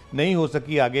पे नहीं हो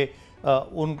सकी आगे,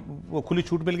 वो खुली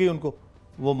छूट मिल गई उनको,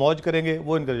 वो मौज करेंगे,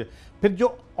 वो इनकरेज। फिर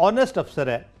जो ऑनेस्ट अफसर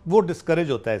है वो डिस्करेज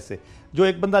होता है इससे। जो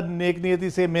एक बंदा नेक नियति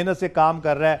से मेहनत से काम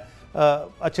कर रहा है,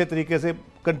 अच्छे तरीके से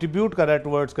कंट्रीब्यूट कर रहा है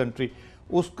टुवर्ड्स कंट्री,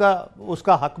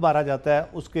 उसका हक मारा जाता है,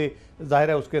 उसके जाहिर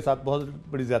है उसके साथ बहुत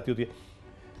बड़ी ज़्यादती होती है।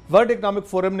 वर्ल्ड इकनॉमिक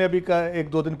फोरम ने अभी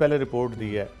 1-2 दिन पहले रिपोर्ट दी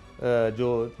है,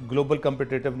 जो ग्लोबल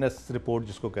कम्पिटिटिवनेस रिपोर्ट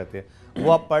जिसको कहते हैं,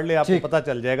 वो आप पढ़ ले, आपको पता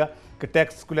चल जाएगा कि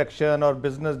टैक्स कलेक्शन और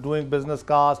बिजनेस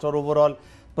कास्ट और ओवरऑल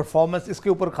परफॉर्मेंस, इसके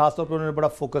ऊपर खासतौर पर उन्होंने बड़ा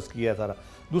फोकस किया है सारा।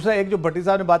 दूसरा, एक जो भट्टी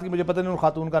साहब ने बात की, मुझे पता नहीं उन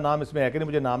खातून का नाम इसमें है कि नहीं,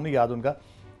 मुझे नाम नहीं याद उनका,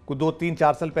 कोई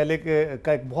 2-3-4 साल पहले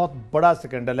का एक बहुत बड़ा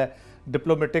स्कैंडल है।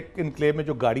 डिप्लोमेटिक इनक्लेव में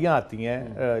जो गाड़ियाँ आती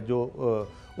हैं, जो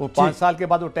वो 5 साल के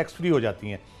बाद वो टैक्स फ्री हो जाती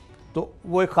हैं, तो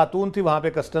वो एक खातून थी वहाँ पे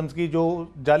कस्टम्स की जो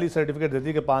जाली सर्टिफिकेट देती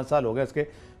है कि 5 साल हो गए इसके।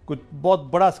 कुछ बहुत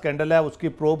बड़ा स्कैंडल है, उसकी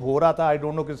प्रोब हो रहा था, आई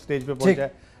डोंट नो किस स्टेज पे पहुंचा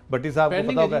है। भट्टी साहब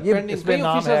को पता होगा इसमें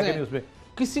नाम है कि नहीं उसमें।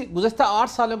 किसी गुज़श्ता 8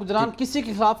 सालों के दौरान किसी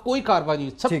के खिलाफ कोई कार्रवाई नहीं,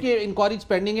 सबके इंक्वायरीज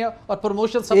पेंडिंग है और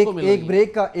प्रमोशन सबको मिल रही है।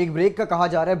 एक ब्रेक का कहा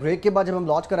जा रहा है। ब्रेक के बाद जब हम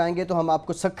लॉन्च कराएंगे तो हम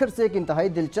आपको सक्खर से एक इंतहाई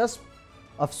दिलचस्प,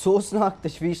 अफसोसनाक,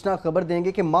 तशवीशनाक खबर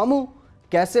देंगे कि मामू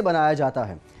कैसे बनाया जाता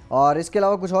है, और इसके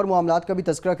अलावा कुछ और मामलात का भी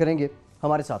तज़किरा करेंगे।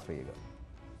 हमारे साथ रहिएगा।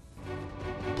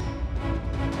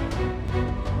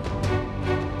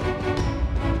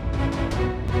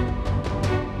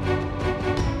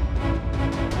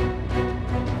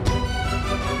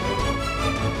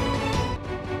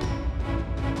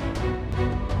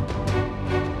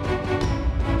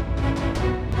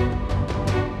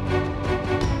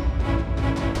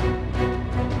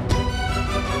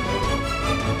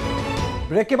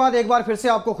 ब्रेक के बाद एक बार फिर से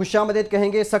आपको खुशामदीद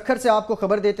कहेंगे। सक्खर से आपको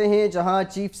खबर देते हैं, जहां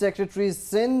चीफ सेक्रेटरी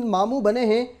सिंध मामू बने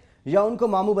हैं या उनको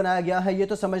मामू बनाया गया है ये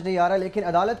तो समझ नहीं आ रहा, लेकिन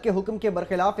अदालत के हुक्म के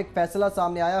बरखिलाफ एक फैसला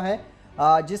सामने आया है,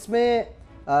 जिसमें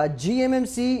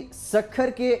GMMC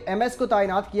सक्खर के MS को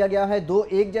तैनात किया गया है। 2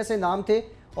 एक जैसे नाम थे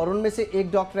और उनमें से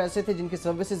एक डॉक्टर ऐसे थे जिनकी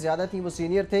सर्विसेज ज़्यादा थी, वो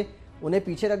सीनियर थे, उन्हें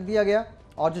पीछे रख दिया गया,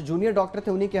 और जो जूनियर डॉक्टर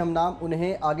थे उन्हीं के हम नाम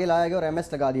उन्हें आगे लाया गया और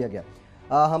MS लगा दिया गया।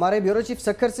 हमारे ब्यूरो चीफ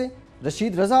सक्खर से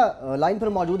रशीद रज़ा लाइन पर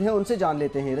मौजूद हैं, उनसे जान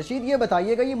लेते हैं। रशीद, ये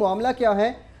बताइएगा ये मामला क्या है,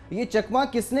 ये चकमा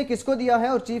किसने किसको दिया है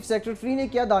और चीफ सेक्रेटरी ने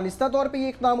क्या दानिस्ता तौर पे ये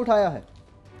इक़दाम उठाया है?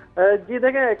 जी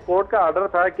देखें, कोर्ट का ऑर्डर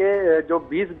था कि जो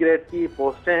 20 ग्रेड की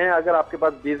पोस्टें हैं, अगर आपके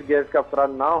पास 20 ग्रेड के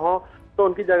अफसरान ना हो तो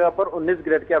उनकी जगह पर 19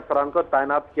 ग्रेड के अफसरान को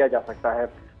तैनात किया जा सकता है,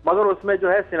 मगर उसमें जो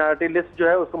है सीनियरिटी लिस्ट जो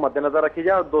है उसको मद्देनजर रखी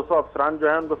जाए और 200 अफसरान जो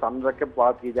है उनको सामने रख के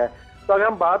बात की जाए। तो अगर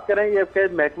हम बात करें ये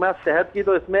महकमा सेहत की,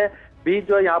 तो इसमें भी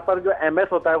जो यहाँ पर जो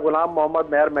MS होता है, गुलाम मोहम्मद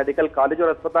मेहर मेडिकल कॉलेज और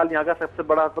अस्पताल, यहाँ का सबसे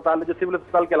बड़ा अस्पताल है जो सिविल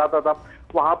अस्पताल कहलाता था,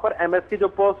 वहाँ पर MS की जो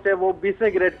पोस्ट है वो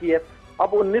 20वें ग्रेड की है।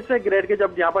 अब 19वें ग्रेड के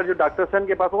जब यहाँ पर जो डॉक्टर्स हैं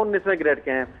उनके पास वो 19वें ग्रेड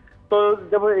के हैं, तो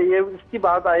जब ये इसकी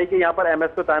बात आई कि यहाँ पर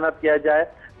MS को तैनात किया जाए,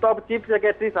 तो अब चीफ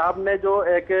सेक्रेटरी साहब ने जो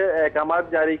एक अहकाम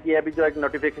जारी किया है, अभी जो एक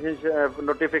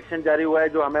नोटिफिकेशन जारी हुआ है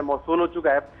जो हमें मौसूल हो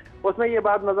चुका है, उसमें ये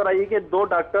बात नजर आई कि 2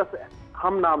 डॉक्टर्स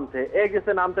हम नाम थे। एक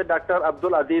जिससे नाम थे डॉक्टर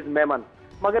अब्दुल अजीज मेमन,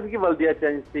 मगर इनकी वल्दिया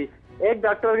चेंज थी। एक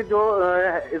डॉक्टर जो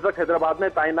इस वक्त हैदराबाद में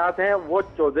तैनात हैं वो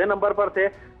 14 नंबर पर थे,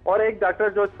 और एक डॉक्टर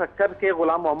जो सक्खर के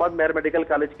गुलाम मोहम्मद मेहर मेडिकल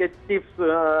कॉलेज के चीफ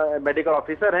मेडिकल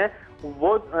ऑफिसर हैं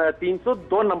वो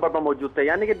 302 नंबर पर मौजूद थे।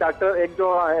 यानी कि डॉक्टर एक जो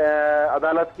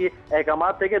अदालत की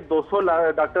अहकामात थे कि 200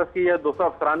 डॉक्टर्स की या 200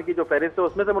 अफसरान की जो फहरिस्त है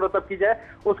उसमें से मुरतब की जाए,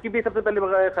 उसकी भी सबसे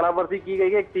पहले खिलाफ वर्जी की गई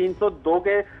है। 302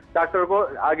 के डॉक्टर को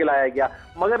आगे लाया गया,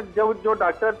 मगर जो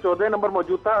डॉक्टर 14 नंबर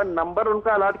मौजूद था, नंबर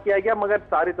उनका अलॉट किया गया, मगर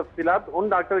सारी तफसीलात उन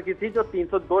डॉक्टर की थी जो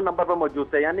 302 नंबर पर मौजूद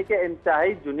थे। यानी कि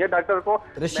इंतहाई जूनियर डॉक्टर को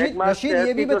रशीद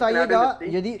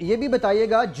ये भी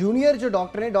बताइएगा जूनियर जो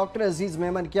डॉक्टर हैं, डॉक्टर अजीज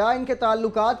मेमन, क्या इनके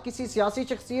ताल्लुकात किसी सियासी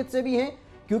शख्सियत से भी हैं?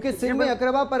 क्योंकि सिंध में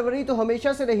अकरबा परवरी तो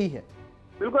हमेशा से रही है।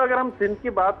 बिल्कुल, अगर हम सिंध की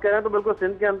बात करें तो बिल्कुल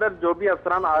सिंध के अंदर जो भी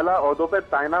अफसरान आला ओहदों पर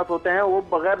तैनात होते हैं वो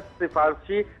बगैर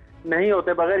सिफारशी नहीं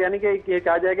होते बगैर, यानी कि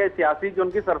कहा जाएगा सियासी जो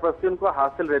उनकी सरपरस्ती उनको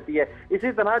हासिल रहती है।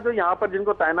 इसी तरह जो यहाँ पर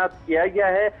जिनको तैनात किया गया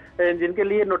है, जिनके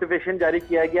लिए नोटिफिकेशन जारी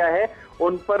किया गया है,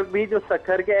 उन पर भी जो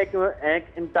सक्खर के एक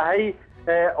इंतहाई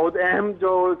अहम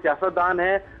जो सियासतदान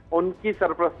है उनकी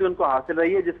सरपरस्ती उनको हासिल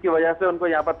रही है, जिसकी वजह से उनको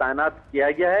यहाँ पर तैनात किया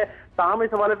गया है। ताहम इस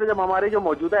हवाले से जब हमारे जो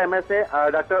मौजूदा एमएस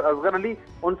है डॉक्टर असगर अली,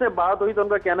 उनसे बात हुई तो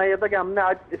उनका कहना यह था कि हमने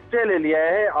आज स्टे ले लिया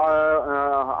है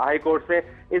हाई कोर्ट से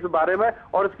इस बारे में,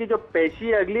 और उसकी जो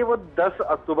पेशी अगली वो 10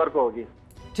 अक्टूबर को होगी।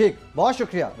 ठीक, बहुत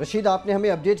शुक्रिया रशीद, आपने हमें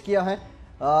अपडेट किया है।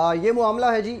 ये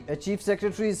मामला है जी, चीफ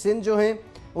सेक्रेटरी सिंध जो हैं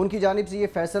उनकी जानिब से ये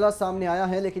फैसला सामने आया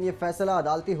है, लेकिन ये फैसला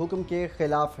अदालती हुक्म के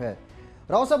खिलाफ है।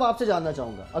 राव साहब, आपसे जानना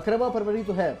चाहूँगा, अखरबा फरवरी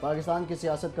तो है, पाकिस्तान की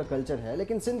सियासत का कल्चर है,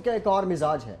 लेकिन सिंध का एक और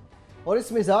मिजाज है, और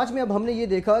इस मिजाज में अब हमने ये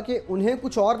देखा कि उन्हें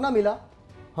कुछ और ना मिला,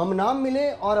 हम नाम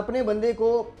मिले और अपने बंदे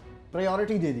को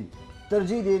प्रायोरिटी दे दी,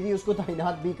 तरजीह दे दी, उसको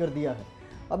तैनात भी कर दिया है।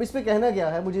 अब इस पे कहना क्या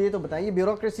है, मुझे ये तो बताइए,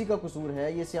 ब्यूरोक्रेसी का कसूर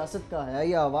है, ये सियासत का है,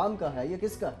 या आवाम का है, या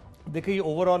किसका है? देखिए, ये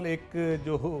ओवरऑल एक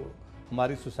जो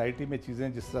हमारी सोसाइटी में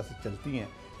चीज़ें जिस तरह से चलती हैं,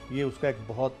 ये उसका एक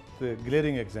बहुत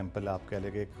ग्लेयरिंग एग्जाम्पल है, आप कह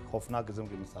लेंगे एक खौफनाक किस्म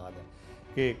की मिसाल है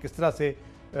कि किस तरह से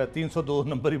 302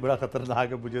 नंबर ही बड़ा खतरनाक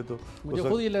है। मुझे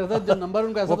खुद ये लगता है, जो नंबर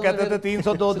उनका वो कहते थे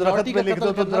 302 दरख्त पे लिख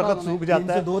दो तो दरख्त सूख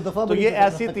जाता है, तो ये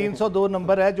ऐसी 302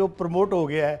 नंबर है जो प्रमोट हो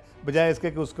गया है बजाय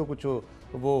इसके कि उसको कुछ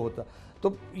वो होता।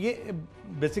 तो ये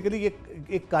बेसिकली ये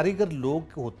एक कारीगर लोग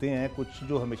होते हैं कुछ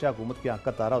जो हमेशा हुकूमत की आंख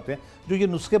का तारा होते हैं, जो ये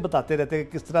नुस्खे बताते रहते हैं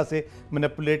कि किस तरह से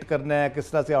मैनिपुलेट करना है,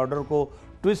 किस तरह से ऑर्डर को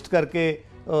ट्विस्ट करके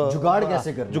जुगाड़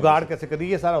कैसे करनी,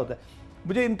 ये सारा होता है।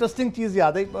 मुझे इंटरेस्टिंग चीज़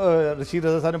याद है, रशीद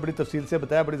रज़ा साहब ने बड़ी तफसील से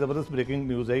बताया, बड़ी ज़बरदस्त ब्रेकिंग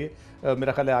न्यूज़ है ये।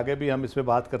 मेरा ख्याल है आगे भी हम इस पर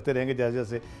बात करते रहेंगे जैसे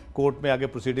जैसे कोर्ट में आगे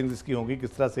प्रोसीडिंग्स इसकी होंगी,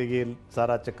 किस तरह से ये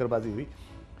सारा चक्करबाजी हुई।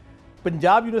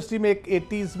 पंजाब यूनिवर्सिटी में एक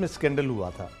 80s में स्कैंडल हुआ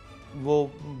था,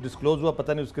 वो डिस्क्लोज़ हुआ,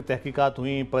 पता नहीं उसकी तहकीकात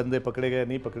हुई, बंदे पकड़े गए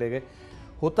नहीं पकड़े गए।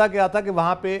 होता क्या था कि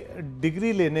वहाँ पे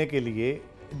डिग्री लेने के लिए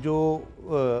जो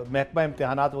महकमा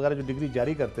इम्तिहानात वगैरह जो डिग्री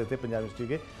जारी करते थे पंजाब यूनिवर्सिटी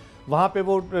के, वहाँ पे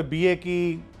वो BA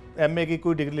की MA की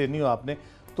कोई डिग्री लेनी हो आपने,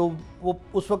 तो वो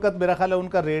उस वक्त मेरा ख्याल है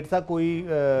उनका रेट था कोई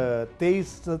 23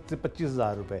 से 25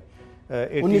 हज़ार रुपये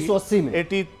 1980 में,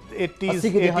 80s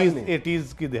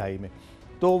की दिहाई में।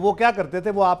 तो वो क्या करते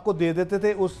थे, वो आपको दे देते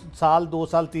थे उस साल 2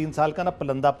 साल 3 साल का ना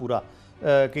पलंदा पूरा,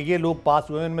 कि ये लोग पास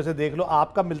हुए हैं, इनमें से देख लो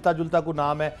आपका मिलता जुलता कोई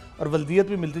नाम है और वल्दियत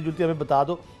भी मिलती जुलती हमें बता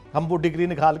दो, हम वो डिग्री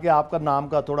निकाल के आपका नाम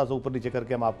का थोड़ा सा ऊपर नीचे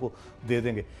करके हम आपको दे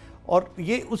देंगे। और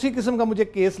ये उसी किस्म का मुझे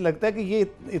केस लगता है कि ये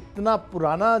इतना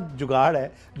पुराना जुगाड़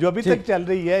है जो अभी तक चल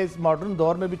रही है, इस मॉडर्न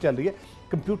दौर में भी चल रही है।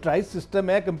 कंप्यूटराइज सिस्टम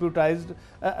है, कंप्यूटराइज्ड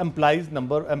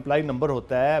एम्प्लॉय नंबर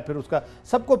होता है, फिर उसका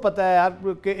सबको पता है यार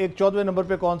कि एक 14वें नंबर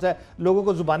पे कौन सा है, लोगों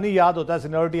को जुबानी याद होता है,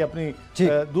 सीनियरिटी अपनी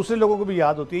दूसरे लोगों को भी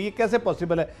याद होती है। ये कैसे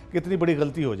पॉसिबल है कि इतनी बड़ी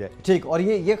गलती हो जाए? ठीक, और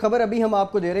ये खबर अभी हम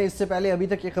आपको दे रहे हैं, इससे पहले अभी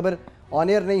तक ये खबर ऑन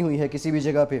एयर नहीं हुई है किसी भी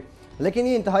जगह पे, लेकिन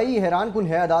ये इंतहाई हैरान कुन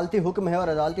है। अदालती हुक्म है और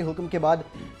अदालती हुक्म के बाद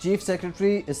चीफ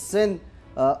सेक्रेटरी सिंध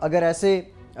अगर ऐसे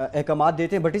अहकामात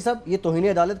देते हैं, भट्टी साहब, ये तौहीन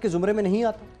अदालत के ज़ुमरे में नहीं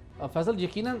आता? फैसल,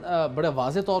 यकीनन बड़े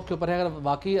वाज़े तौर के ऊपर है, अगर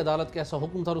वाकई अदालत का ऐसा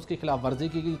हुक्म था और उसकी खिलाफ वर्जी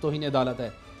की तौहीन अदालत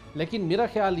है। लेकिन मेरा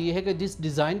ख्याल ये है कि जिस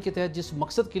डिज़ाइन के तहत जिस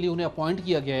मकसद के लिए उन्हें अपॉइंट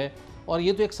किया गया है, और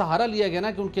ये तो एक सहारा लिया गया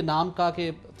ना कि उनके नाम का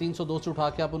कि 302 से उठा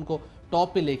के आप उनको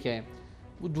टॉप पे लेके आएँ,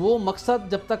 वो मकसद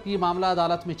जब तक ये मामला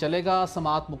अदालत में चलेगा,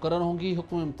 समाअत मुकर्रर होंगी,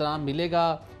 हुक्म इम्तनान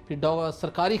मिलेगा, फिर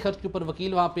सरकारी खर्च के ऊपर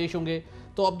वकील वहाँ पेश होंगे,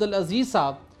 तो अब्दुल अजीज़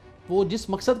साहब वो जिस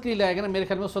मकसद के लिए लाए गए ना, मेरे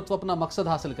ख्याल में उस वक्त वो अपना मकसद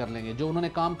हासिल कर लेंगे। जो उन्होंने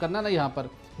काम करना ना, यहाँ पर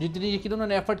जितनी यकीन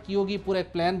उन्होंने एफर्ट की होगी, पूरा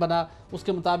एक प्लान बना,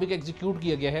 उसके मुताबिक एग्जीक्यूट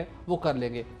किया गया है, वो कर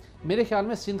लेंगे। मेरे ख्याल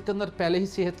में सिंध के अंदर पहले ही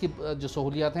सेहत की जो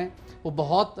सहूलियात हैं वो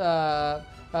बहुत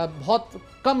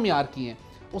कम म्यार की हैं।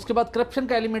 उसके बाद करप्शन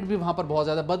का एलिमेंट भी वहाँ पर बहुत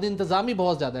ज़्यादा, बद इंतज़ामी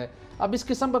बहुत ज़्यादा है। अब इस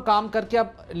किस्म का काम करके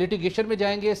आप लिटिगेशन में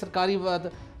जाएंगे, सरकारी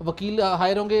वकील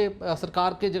हायर होंगे,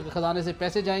 सरकार के ख़जाने से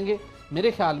पैसे जाएंगे।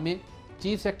 मेरे ख्याल में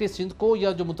चीफ सेक्रेटरी सिंध को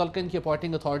या जो मुतलका इनकी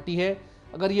अपॉइंटिंग अथॉरिटी है,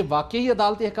 अगर ये वाकई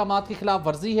अदालती अहकामात की खिलाफ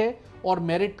वर्जी है और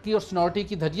मेरिट की और सीनियरिटी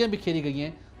की धज्जियाँ बिखेरी गई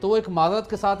हैं, तो वो एक माजरत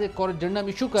के साथ एक कॉरिजेंडम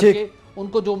इशू करके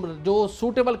उनको जो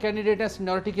सूटेबल कैंडिडेट है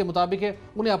सीनियरिटी के मुताबिक है,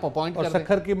 उन्हें आप अपॉइंट करें। और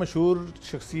सक्खर की मशहूर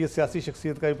शख्सियत, सियासी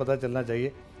शख्सियत का भी पता चलना चाहिए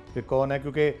कि कौन है,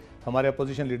 क्योंकि हमारे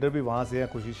अपोजिशन लीडर भी वहाँ से हैं,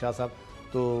 खुर्शीद शाह साहब,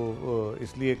 तो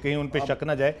इसलिए कहीं उन पे शक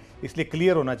ना जाए, इसलिए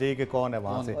क्लियर होना चाहिए कि कौन है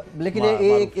वहाँ से। लेकिन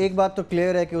एक बात तो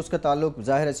क्लियर है कि उसका ताल्लुक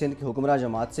जाहिर है सिंध की हुक्मरान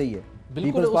जमात से ही है,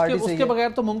 बिल्कुल उसके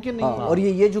बगैर तो मुमकिन नहीं है। और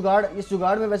ये जुगाड़, इस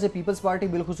जुगाड़ में वैसे पीपल्स पार्टी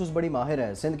बिलखुसूस बड़ी माहिर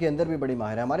है, सिंध के अंदर भी बड़ी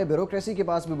माहिर है, हमारे ब्यूरोक्रेसी के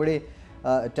पास भी बड़े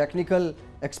टेक्निकल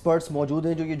एक्सपर्ट्स मौजूद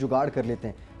हैं जो ये जुगाड़ कर लेते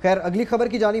हैं। खैर, अगली खबर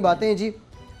की जानिब आते हैं जी।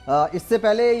 इससे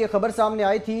पहले ये खबर सामने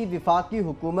आई थी, विफाकी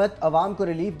हुकूमत अवाम को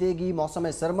रिलीफ देगी, मौसम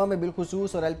सरमा में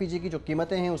बिलखुसूस, और LPG की जो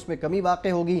कीमतें हैं उसमें कमी वाक़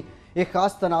होगी। एक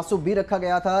ख़ास तनासुब भी रखा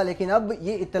गया था, लेकिन अब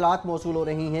ये इत्तलात मौसूल हो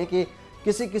रही हैं कि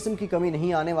किसी किस्म की कमी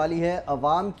नहीं आने वाली है,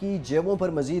 अवाम की जेबों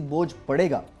पर मजीद बोझ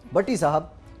पड़ेगा। भट्टी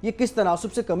साहब, ये किस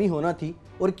तनासुब से कमी होना थी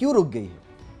और क्यों रुक गई है?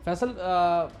 फैसल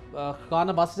खान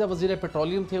अब्बासी साहब वज़ीर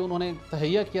पेट्रोलियम थे, उन्होंने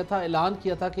तहैया किया था, ऐलान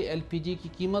किया था कि LPG की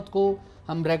कीमत को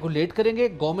हम रेगुलेट करेंगे,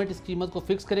 गवर्नमेंट इस कीमत को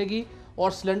फिक्स करेगी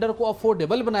और सिलेंडर को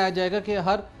अफोर्डेबल बनाया जाएगा कि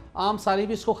हर आम सारी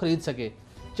भी इसको ख़रीद सके।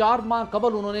 4 माह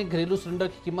कबल उन्होंने घरेलू सिलेंडर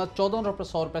की कीमत 14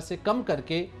 रुपये से कम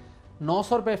करके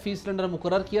 900 रुपये फ़ी सिलेंडर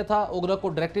मुकर्रर किया था। ओगरा को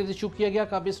डायरेक्टिव इशू किया गया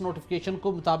कि अब इस नोटिफिकेशन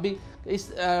को मुताबिक, इस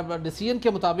डिसीजन के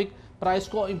मुताबिक प्राइस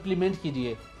को इम्प्लीमेंट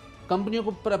कीजिए। कंपनियों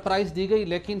को प्राइस दी गई,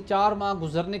 लेकिन 4 माह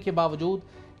गुजरने के बावजूद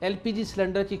LPG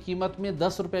सिलेंडर की कीमत में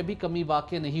 10 रुपये भी कमी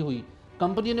वाक़ नहीं हुई।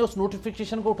 कंपनी ने उस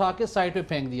नोटिफिकेशन को उठा के साइट पे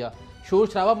फेंक दिया, शोर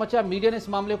शराबा मचा, मीडिया ने इस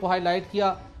मामले को हाईलाइट किया।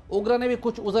 ओगरा ने भी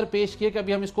कुछ उज़र पेश किए कि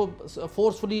अभी हम इसको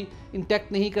फोर्सफुली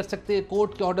इंटैक्ट नहीं कर सकते,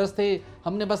 कोर्ट के ऑर्डर्स थे,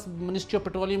 हमने बस मिनिस्ट्री ऑफ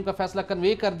पेट्रोलियम का फैसला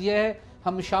कन्वे कर दिया है,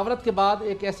 हम मशावरत के बाद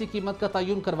एक ऐसी कीमत का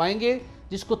तयन करवाएंगे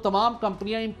जिसको तमाम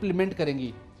कंपनियाँ इम्प्लीमेंट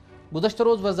करेंगी। गुज़श्ता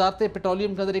रोज़ वजारत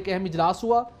पेट्रोलियम के अंदर एक अहम इजलास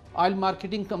हुआ। ऑयल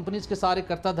मार्केटिंग कंपनीज के सारे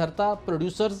करता धरता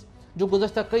प्रोड्यूसर्स जो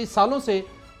गुज़श्ता कई सालों से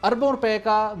अरबों रुपए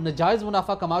का नजायज़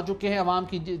मुनाफा कमा चुके हैं, आवाम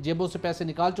की जेबों से पैसे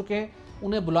निकाल चुके हैं,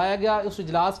 उन्हें बुलाया गया। उस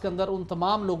इजलास के अंदर उन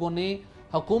तमाम लोगों ने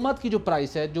हुकूमत की जो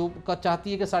प्राइस है, जो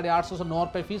चाहती है कि 850 से 9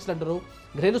 रुपये फ़ी सिलेंडर हो,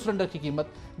 घरेलू सिलेंडर की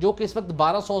कीमत जो कि इस वक्त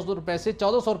 1200 रुपये से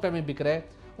 1400 रुपये में बिक रहा है,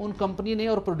 उन कंपनी ने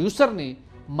और प्रोड्यूसर ने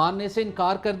मानने से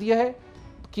इनकार कर दिया है।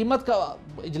 कीमत का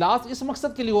इजलास इस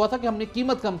मकसद के लिए हुआ था कि हमने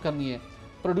कीमत कम करनी है।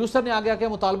 प्रोड्यूसर ने आगे आके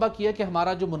मुतालबा किया कि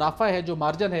हमारा जो मुनाफा है, जो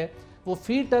मार्जिन है, वो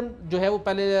फ़ी टन जो है वो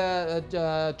पहले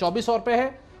 2400 रुपये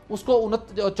है, उसको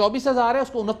 24,000 है,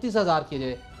 उसको 29,000 किया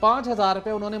जाए। 5,000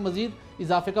 रुपये उन्होंने मजीद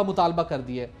इजाफे का मुतालबा कर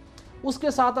दिया है।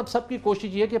 उसके साथ अब सबकी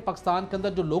कोशिश ये है कि पाकिस्तान के अंदर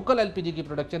जो लोकल LPG की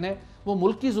प्रोडक्शन है वो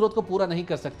मुल्क की ज़रूरत को पूरा नहीं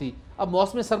कर सकती। अब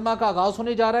मौसम सरमा का आगाज़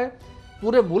होने जा रहा है,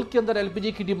 पूरे मुल्क के अंदर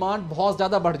LPG की डिमांड बहुत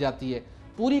ज़्यादा बढ़ जाती है।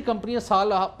 पूरी कंपनियाँ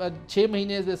साल 6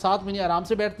 महीने 7 महीने आराम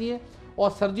से बैठती हैं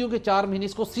और सर्दियों के 4 महीने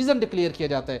इसको सीजन डिक्लेयर किया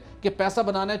जाता है कि पैसा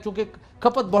बनाना है, चूंकि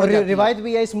खपत बढ़ जाती है। रिवायत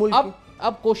भी है इस मुल्क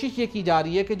अब कोशिश ये की जा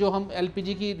रही है कि जो हम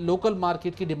LPG की लोकल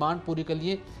मार्केट की डिमांड पूरी कर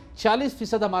लिए,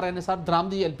 40% हमारा इन्हिसार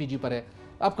दरामदी LPG पर है।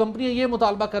 अब कंपनियां ये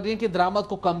मुतालबा कर रही हैं कि दरामद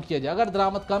को कम किया जाए। अगर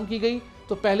दरामद कम की गई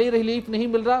तो पहले ही रिलीफ नहीं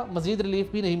मिल रहा, मजीद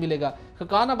रिलीफ भी नहीं मिलेगा।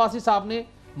 खान अब्बासी साहब ने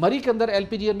मरी के अंदर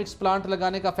LPG और मिक्स प्लांट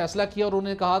लगाने का फैसला किया और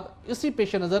उन्होंने कहा, इसी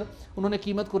पेश नज़र उन्होंने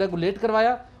कीमत को रेगुलेट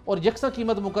करवाया और यकसा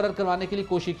कीमत मुकर्रर करवाने के लिए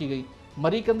कोशिश की गई।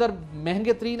 मरी के अंदर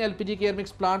महंगे तरीन LPG के एयर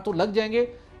मिक्स प्लांट तो लग जाएंगे,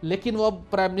 लेकिन वो अब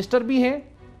प्राइम मिनिस्टर भी हैं,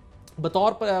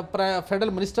 बतौर फेडरल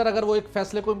मिनिस्टर अगर वो एक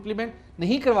फैसले को इम्प्लीमेंट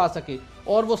नहीं करवा सके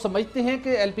और वो समझते हैं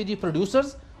कि LPG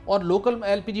प्रोड्यूसर्स और लोकल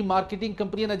LPG मार्केटिंग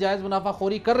कंपनियां नाजायज़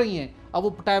मुनाफाखोरी कर रही हैं, अब वो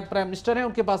प्राइम मिनिस्टर हैं,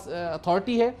 उनके पास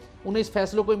अथॉरिटी है, उन्हें इस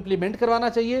फैसले को इम्प्लीमेंट करवाना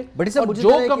चाहिए। और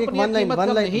जो कंपनियां कीमत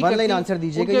कम नहीं करती, आंसर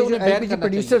दीजिएगा, ये जो LPG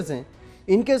प्रोड्यूसर्स हैं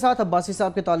इनके साथ अब्बासी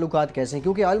साहब के ताल्लुकात कैसे हैं?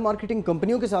 क्योंकि ऑयल मार्केटिंग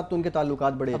कंपनियों के साथ तो उनके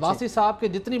ताल्लुकात बड़े अच्छे हैं। अब्बासी साहब के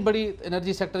जितनी बड़ी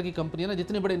एनर्जी सेक्टर की कंपनियां ना,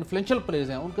 जितने बड़े इन्फ्लुएंशियल प्लेयर्स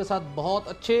हैं, उनके साथ बहुत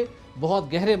अच्छे, बहुत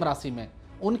गहरे मरासिम हैं,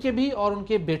 उनके भी और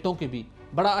उनके बेटों के भी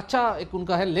बड़ा अच्छा एक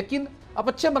उनका है। लेकिन अब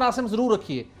अच्छे मरासिम ज़रूर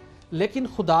रखिए, लेकिन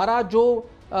खुदारा जो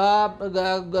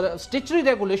स्टेचुटरी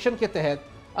रेगुलेशन के तहत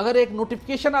अगर एक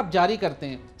नोटिफिकेशन आप जारी करते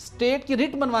हैं, स्टेट की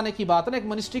रिट बनवाने की बात है ना, एक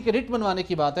मिनिस्ट्री की रिट बनवाने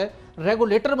की बात है,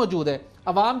 रेगुलेटर मौजूद है,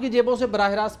 अवाम की जेबों से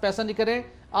बराह रास्त पैसा नहीं करें,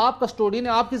 आप कस्टोडियन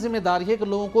है, आपकी जिम्मेदारी है कि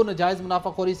लोगों को नाजायज़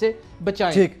मुनाफाखोरी से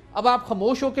बचाएं। अब आप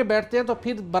खामोश होकर बैठते हैं तो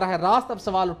फिर बराह रास्त अब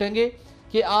सवाल उठेंगे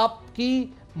कि आपकी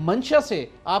मंशा से,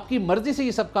 आपकी मर्जी से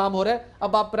ये सब काम हो रहा है।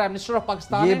 अब आप प्राइम मिनिस्टर ऑफ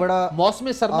पाकिस्तान ये बड़ा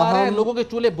मौसम सरमा है, लोगों के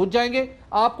चूल्हे बुझ जाएंगे,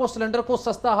 आपको सिलेंडर को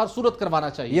सस्ता हर सूरत करवाना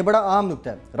चाहिए। ये बड़ा अहम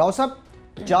नुकता है। राव साहब,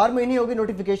 4 महीने हो गए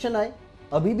नोटिफिकेशन आए,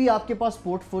 अभी भी आपके पास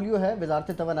पोर्टफोलियो है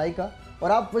वजारत तवानाई का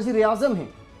और आप वज़ीर आज़म हैं,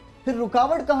 फिर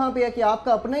रुकावट कहाँ पे है कि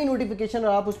आपका अपना ही नोटिफिकेशन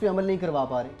और आप उस पर अमल नहीं करवा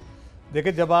पा रहे?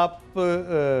 देखिए, जब आप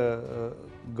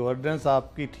गवर्नेंस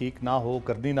आपकी ठीक ना हो,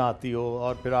 करनी ना आती हो,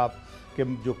 और फिर आप के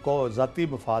जो ज़ाती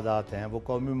मफादात हैं वो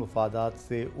कौमी मफादात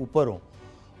से ऊपर हों,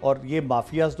 और ये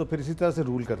माफियाज तो फिर इसी तरह से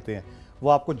रूल करते हैं, वो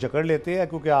आपको जकड़ लेते हैं,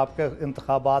 क्योंकि आपके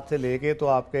इंतखाबात से लेके तो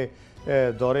आपके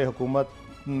दौरे हुकूमत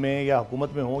में या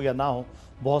हुकूमत में हो या ना हो,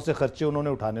 बहुत से खर्चे उन्होंने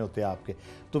उठाने होते हैं आपके।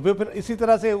 तो फिर इसी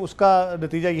तरह से उसका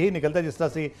नतीजा यही निकलता है, जिस तरह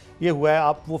से ये हुआ है।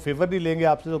 आप वो फेवर नहीं लेंगे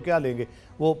आपसे तो क्या लेंगे,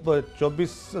 वो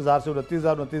 24,000 से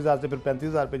 29,000 से फिर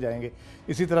 35,000 पे जाएंगे,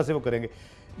 इसी तरह से वो करेंगे।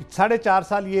 4.5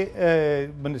 साल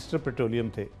ये मिनिस्टर पेट्रोलियम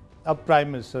थे, अब प्राइम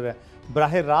मिनिस्टर हैं,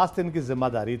 बराह रास्त इनकी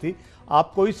ज़िम्मेदारी थी।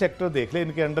 आप कोई सेक्टर देख लें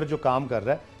इनके अंडर जो काम कर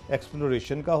रहा है,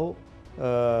 एक्सप्लोरेशन का हो,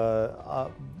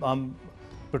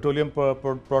 पेट्रोलियम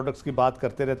प्रोडक्ट्स की बात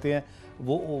करते रहते हैं,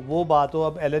 वो बात हो,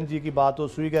 अब LNG की बात हो,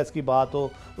 सुई गैस की बात हो,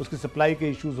 उसकी सप्लाई के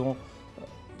इश्यूज़ हों,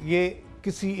 ये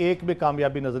किसी एक में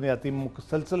कामयाबी नज़र नहीं आती,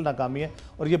 मुसलसल नाकामी है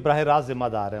और ये बराह रास्त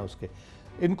ज़िम्मेदार हैं उसके।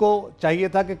 इनको चाहिए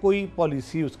था कि कोई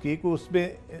पॉलिसी उसकी, कोई उसमें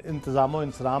इंतज़ाम व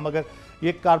इंसराम, अगर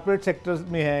ये कॉर्पोरेट सेक्टर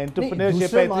में है,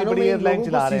 एंटरप्रेन्योरशिप है, इतनी बड़ी एयरलाइन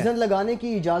चला रहे हैं, सीजन लगाने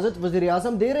की इजाज़त वज़ीर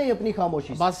आज़म दे रहे हैं अपनी खामोशी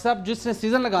से। बासी साहब जिसने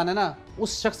सीजन लगाना है ना,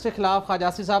 उस शख्स के खिलाफ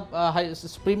खाजासी साहब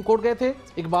सुप्रीम कोर्ट गए थे,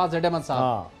 इकबाल ज़ैड अहमद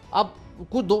साहब, अब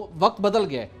कुछ वक्त बदल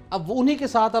गया है, अब वो उन्हीं के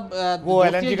साथ अब वो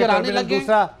LNG का टर्मिनल,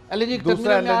 दूसरा LNG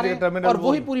टर्मिनल और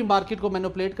वही पूरी मार्केट को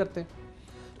मैनिपुलेट करते हैं।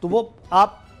 तो वो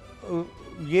आप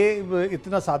ये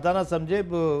इतना सादा ना समझे,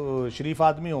 शरीफ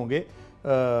आदमी होंगे,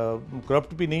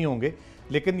 करप्ट भी नहीं होंगे,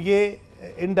 लेकिन ये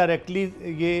इनडायरेक्टली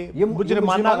ये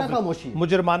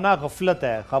मुजरमाना गफलत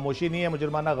है, खामोशी नहीं है,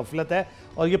 मुजरमाना गफलत है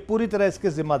और ये पूरी तरह इसके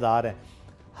जिम्मेदार हैं।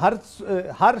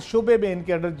 हर शुबे में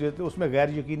इनके अंडर उसमें गैर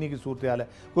यकीनी की सूरत हाल है।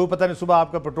 कोई पता नहीं, सुबह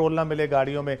आपका पेट्रोल ना मिले,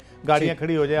 गाड़ियों में गाड़ियां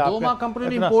खड़ी हो जाए, 2 माह कंपनी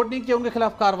ने इंपोर्ट नहीं किया, उनके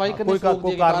खिलाफ कार्रवाई करने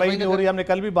कोई कार्रवाई नहीं हो रही, हमने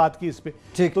कल भी बात की इस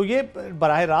पे। तो ये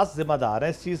बराह रास्त जिम्मेदार है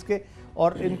इस चीज़ के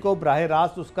और इनको बराह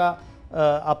रास्त उसका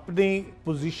अपनी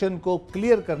पोजीशन को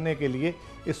क्लियर करने के लिए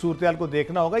इस सूरत को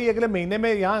देखना होगा। ये अगले महीने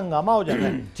में यहाँ हंगामा हो जाना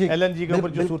है LNG के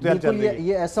ऊपर जो सूरत चल रही है,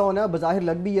 ये ऐसा होना बाज़ाहिर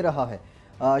लग भी ये रहा है।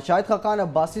 शाहिद खाकान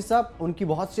अब्बासी साहब, उनकी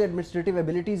बहुत सी एडमिनिस्ट्रेटिव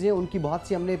एबिलिटीज़ हैं, उनकी बहुत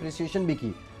सी हमने अप्रिसिएशन भी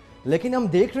की, लेकिन हम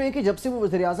देख रहे हैं कि जब से वो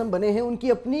वज़ीर आज़म बने हैं, उनकी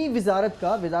अपनी वजारत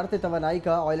तवानाई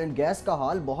का, ऑयल एंड गैस का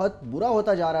हाल बहुत बुरा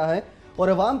होता जा रहा है और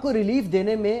अवाम को रिलीफ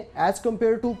देने में एज़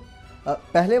कम्पेयर टू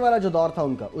पहले वाला जो दौर था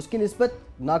उनका, उसकी निस्बत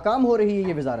नाकाम हो रही है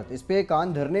ये वजारत। इस पर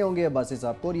कान धरने होंगे अब्बासी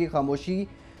साहब को और ये खामोशी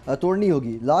तोड़नी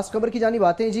होगी। लास्ट खबर की जानिब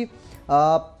आते हैं जी।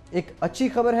 एक अच्छी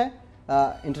खबर है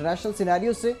इंटरनेशनल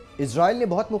सिनेरियो से। इजराइल ने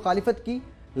बहुत मुखालिफत की,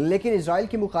 लेकिन इजराइल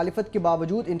की मुखालिफत के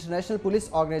बावजूद इंटरनेशनल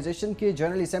पुलिस ऑर्गेनाइजेशन के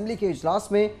जनरल असम्बली के इजलास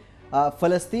में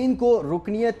फ़लस्तीन को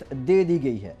रुकनीत दे दी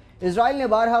गई है। इजराइल ने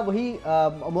बारहा वही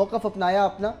मौक़िफ़ अपनाया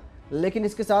अपना, लेकिन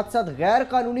इसके साथ साथ गैर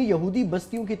कानूनी यहूदी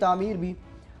बस्तियों की तामीर भी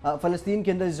फ़लस्तीन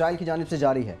के अंदर इजराइल की जानिब से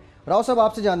जारी है। राव साहब,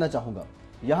 आपसे जानना चाहूँगा,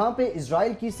 यहाँ पे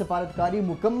इजराइल की सफारतकारी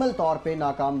मुकम्मल तौर पे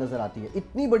नाकाम नज़र आती है।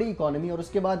 इतनी बड़ी इकॉनमी और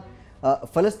उसके बाद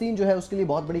फ़लस्तीन जो है उसके लिए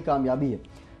बहुत बड़ी कामयाबी है।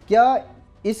 क्या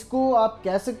इसको आप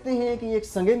कह सकते हैं कि एक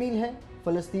संगे मील है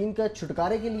फ़लस्तीन का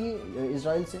छुटकारे के लिए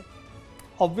इजराइल से?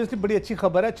 ऑब्वियसली बड़ी अच्छी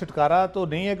खबर है। छुटकारा तो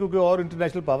नहीं है, क्योंकि और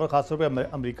इंटरनेशनल पावर, खासतौर पे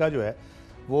अमेरिका जो है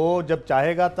वो जब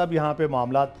चाहेगा तब यहाँ पे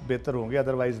मामला बेहतर होंगे,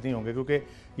 अदरवाइज़ नहीं होंगे, क्योंकि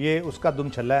ये उसका दुम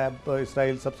छल्ला है।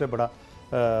 इसराइल सबसे बड़ा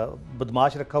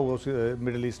बदमाश रखा हुआ उस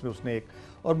मिडल ईस्ट में उसने एक,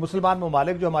 और मुसलमान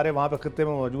ममालिक जो हमारे वहाँ पे ख़त्ते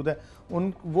में मौजूद हैं,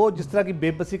 वो जिस तरह की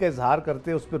बेबसी का इजहार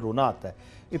करते हैं उस पर रोना आता है।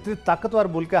 इतनी ताकतवर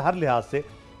मुल्क है हर लिहाज से,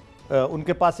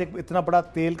 उनके पास एक इतना बड़ा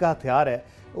तेल का हथियार है,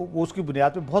 वो उसकी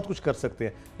बुनियाद पे बहुत कुछ कर सकते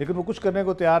हैं, लेकिन वो कुछ करने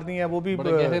को तैयार नहीं है। वो भी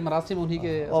उन्हीं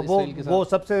के वो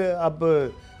सबसे अब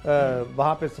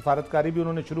वहाँ पे सफारतकारी भी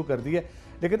उन्होंने शुरू कर दी है।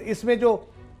 लेकिन इसमें जो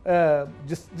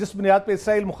जिस बुनियाद पे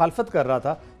इसराइल मुखालफत कर रहा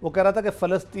था, वो कह रहा था कि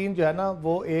फ़लस्तीन जो है ना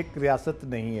वो एक रियासत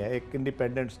नहीं है, एक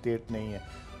इंडिपेंडेंट स्टेट नहीं है।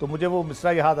 तो मुझे वो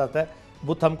मिसरा याद आता है,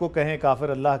 बुत हमको कहें काफिर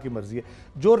अल्लाह की मर्जी है।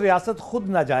 जो रियासत खुद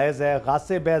नाजायज़ है,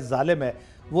 गासिब है, जालिम है,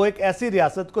 वो एक ऐसी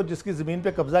रियासत को जिसकी ज़मीन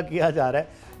पे कब्ज़ा किया जा रहा है,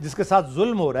 जिसके साथ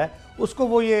जुल्म हो रहा है, उसको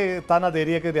वो ये ताना दे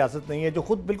रही है कि रियासत नहीं है, जो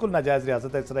खुद बिल्कुल नाजायज़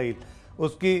रियासत है इसराइल।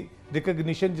 उसकी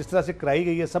रिकग्निशन जिस तरह से कराई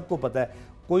गई है सबको पता है,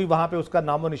 कोई वहाँ पे उसका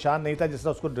नामो निशान नहीं था, जिस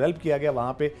तरह उसको डेवलप किया गया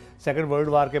वहाँ पे सेकंड वर्ल्ड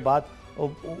वार के बाद,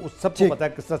 उस सबको पता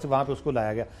है किस तरह से वहाँ पे उसको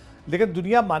लाया गया। लेकिन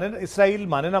दुनिया माने, इसराइल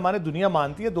माने ना माने, दुनिया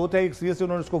मानती है। 2/3 से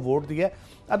उन्होंने उसको वोट दिया है।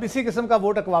 अब इसी किस्म का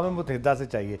वोट अक़वाम मुत्तहिदा से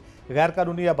चाहिए। गैर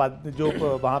कानूनी आबादी जो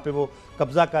वहाँ पे वो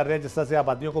कब्ज़ा कर रहे हैं, जिस तरह से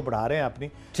आबादियों को बढ़ा रहे हैं अपनी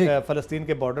फ़लस्तीन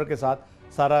के बॉर्डर के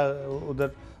साथ सारा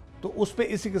उधर, तो उस पर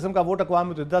इसी किस्म का वोट अक़वाम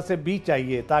मुत्तहिदा से भी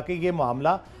चाहिए, ताकि ये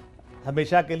मामला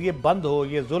हमेशा के लिए बंद हो,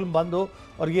 ये जुल्म बंद हो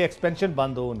और ये एक्सपेंशन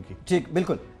बंद हो उनकी। ठीक,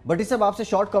 बिल्कुल। भट्टी साहब, आपसे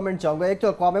शॉर्ट कमेंट चाहूँगा। एक तो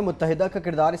अक़वाम मुत्तहिदा का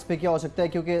किरदार इस पर क्या हो सकता है,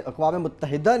 क्योंकि अक़वाम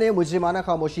मुत्तहिदा ने मुजरिमाना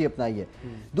खामोशी अपनाई है।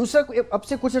 दूसरा, अब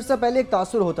से कुछ अर्सा पहले एक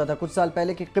तासुर होता था, कुछ साल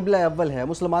पहले कि क़िबला अव्वल है,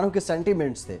 मुसलमानों के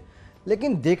सेंटिमेंट्स थे,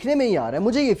 लेकिन देखने में ही आ रहा है,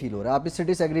 मुझे ये फील हो रहा है, आप इससे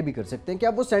डिसएग्री भी कर सकते हैं, कि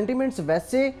अब वो सेंटिमेंट्स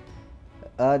वैसे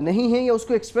नहीं हैं या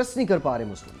उसको एक्सप्रेस नहीं कर पा रहे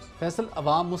मुस्लिम। फैसल,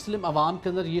 मुस्लिम अवाम के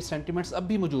अंदर ये सेंटिमेंट्स अब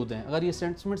भी मौजूद हैं। अगर ये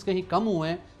सेंटिमेंट्स कहीं कम हुए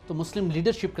हैं तो मुस्लिम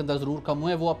लीडरशिप के अंदर ज़रूर कम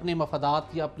हुए। वो अपने मफादात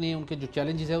या अपने उनके जो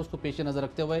चैलेंजेस है उसको पेश नज़र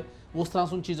रखते हुए वो उस तरह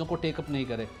से उन चीज़ों को टेकअप नहीं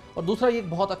करे। और दूसरा, ये एक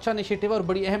बहुत अच्छा इनिशिएटिव है और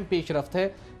बड़ी अहम पेशरफ्त है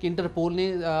कि इंटरपोल ने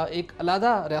एक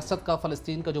अलहदा रियासत का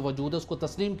फ़लस्तीन का जो वजूद है उसको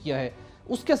तस्लीम किया है।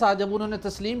 उसके साथ जब उन्होंने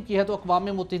तस्लीम किया है तो अक़वाम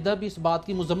मुत्तहिदा भी इस बात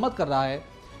की मज़म्मत कर रहा है,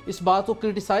 इस बात को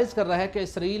क्रिटिसाइज़ कर रहा है कि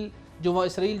इसराइल जो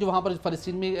वहाँ पर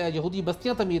फ़लस्तीन में यहूदी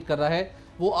बस्तियाँ तमीर कर रहा है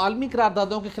वो आलमी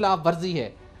करारदादों के ख़िलाफ़ वर्जी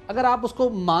है। अगर आप उसको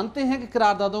मानते हैं कि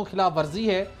करारदादों के खिलाफ वर्जी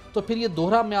है तो फिर ये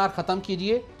दोहरा म्यार ख़त्म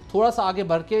कीजिए, थोड़ा सा आगे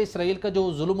बढ़ के इसराइल का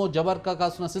जो जुल्म और जबर का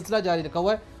सिलसिला जारी रखा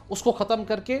हुआ है उसको ख़त्म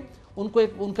करके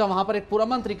उनका वहाँ पर एक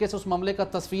पुरअमन तरीके से उस मामले का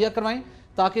तस्फिया करवाएं,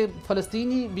 ताकि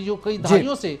फ़लस्तीनी भी जो कई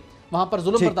दहाइयों से वहाँ पर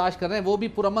जुल्म बर्दाश्त कर रहे हैं वो भी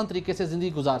पुरअमन तरीके से ज़िंदगी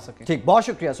गुजार सकें। ठीक, बहुत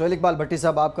शुक्रिया सोहेल इकबाल भट्टी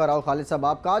साहब आपका, राहुल खालिद साहब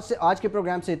आपका। आज के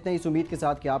प्रोग्राम से इतने ही, उम्मीद के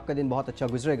साथ कि आपका दिन बहुत अच्छा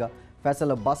गुजरेगा।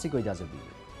 फैसल अब्बासी को इजाज़त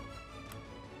दीजिए।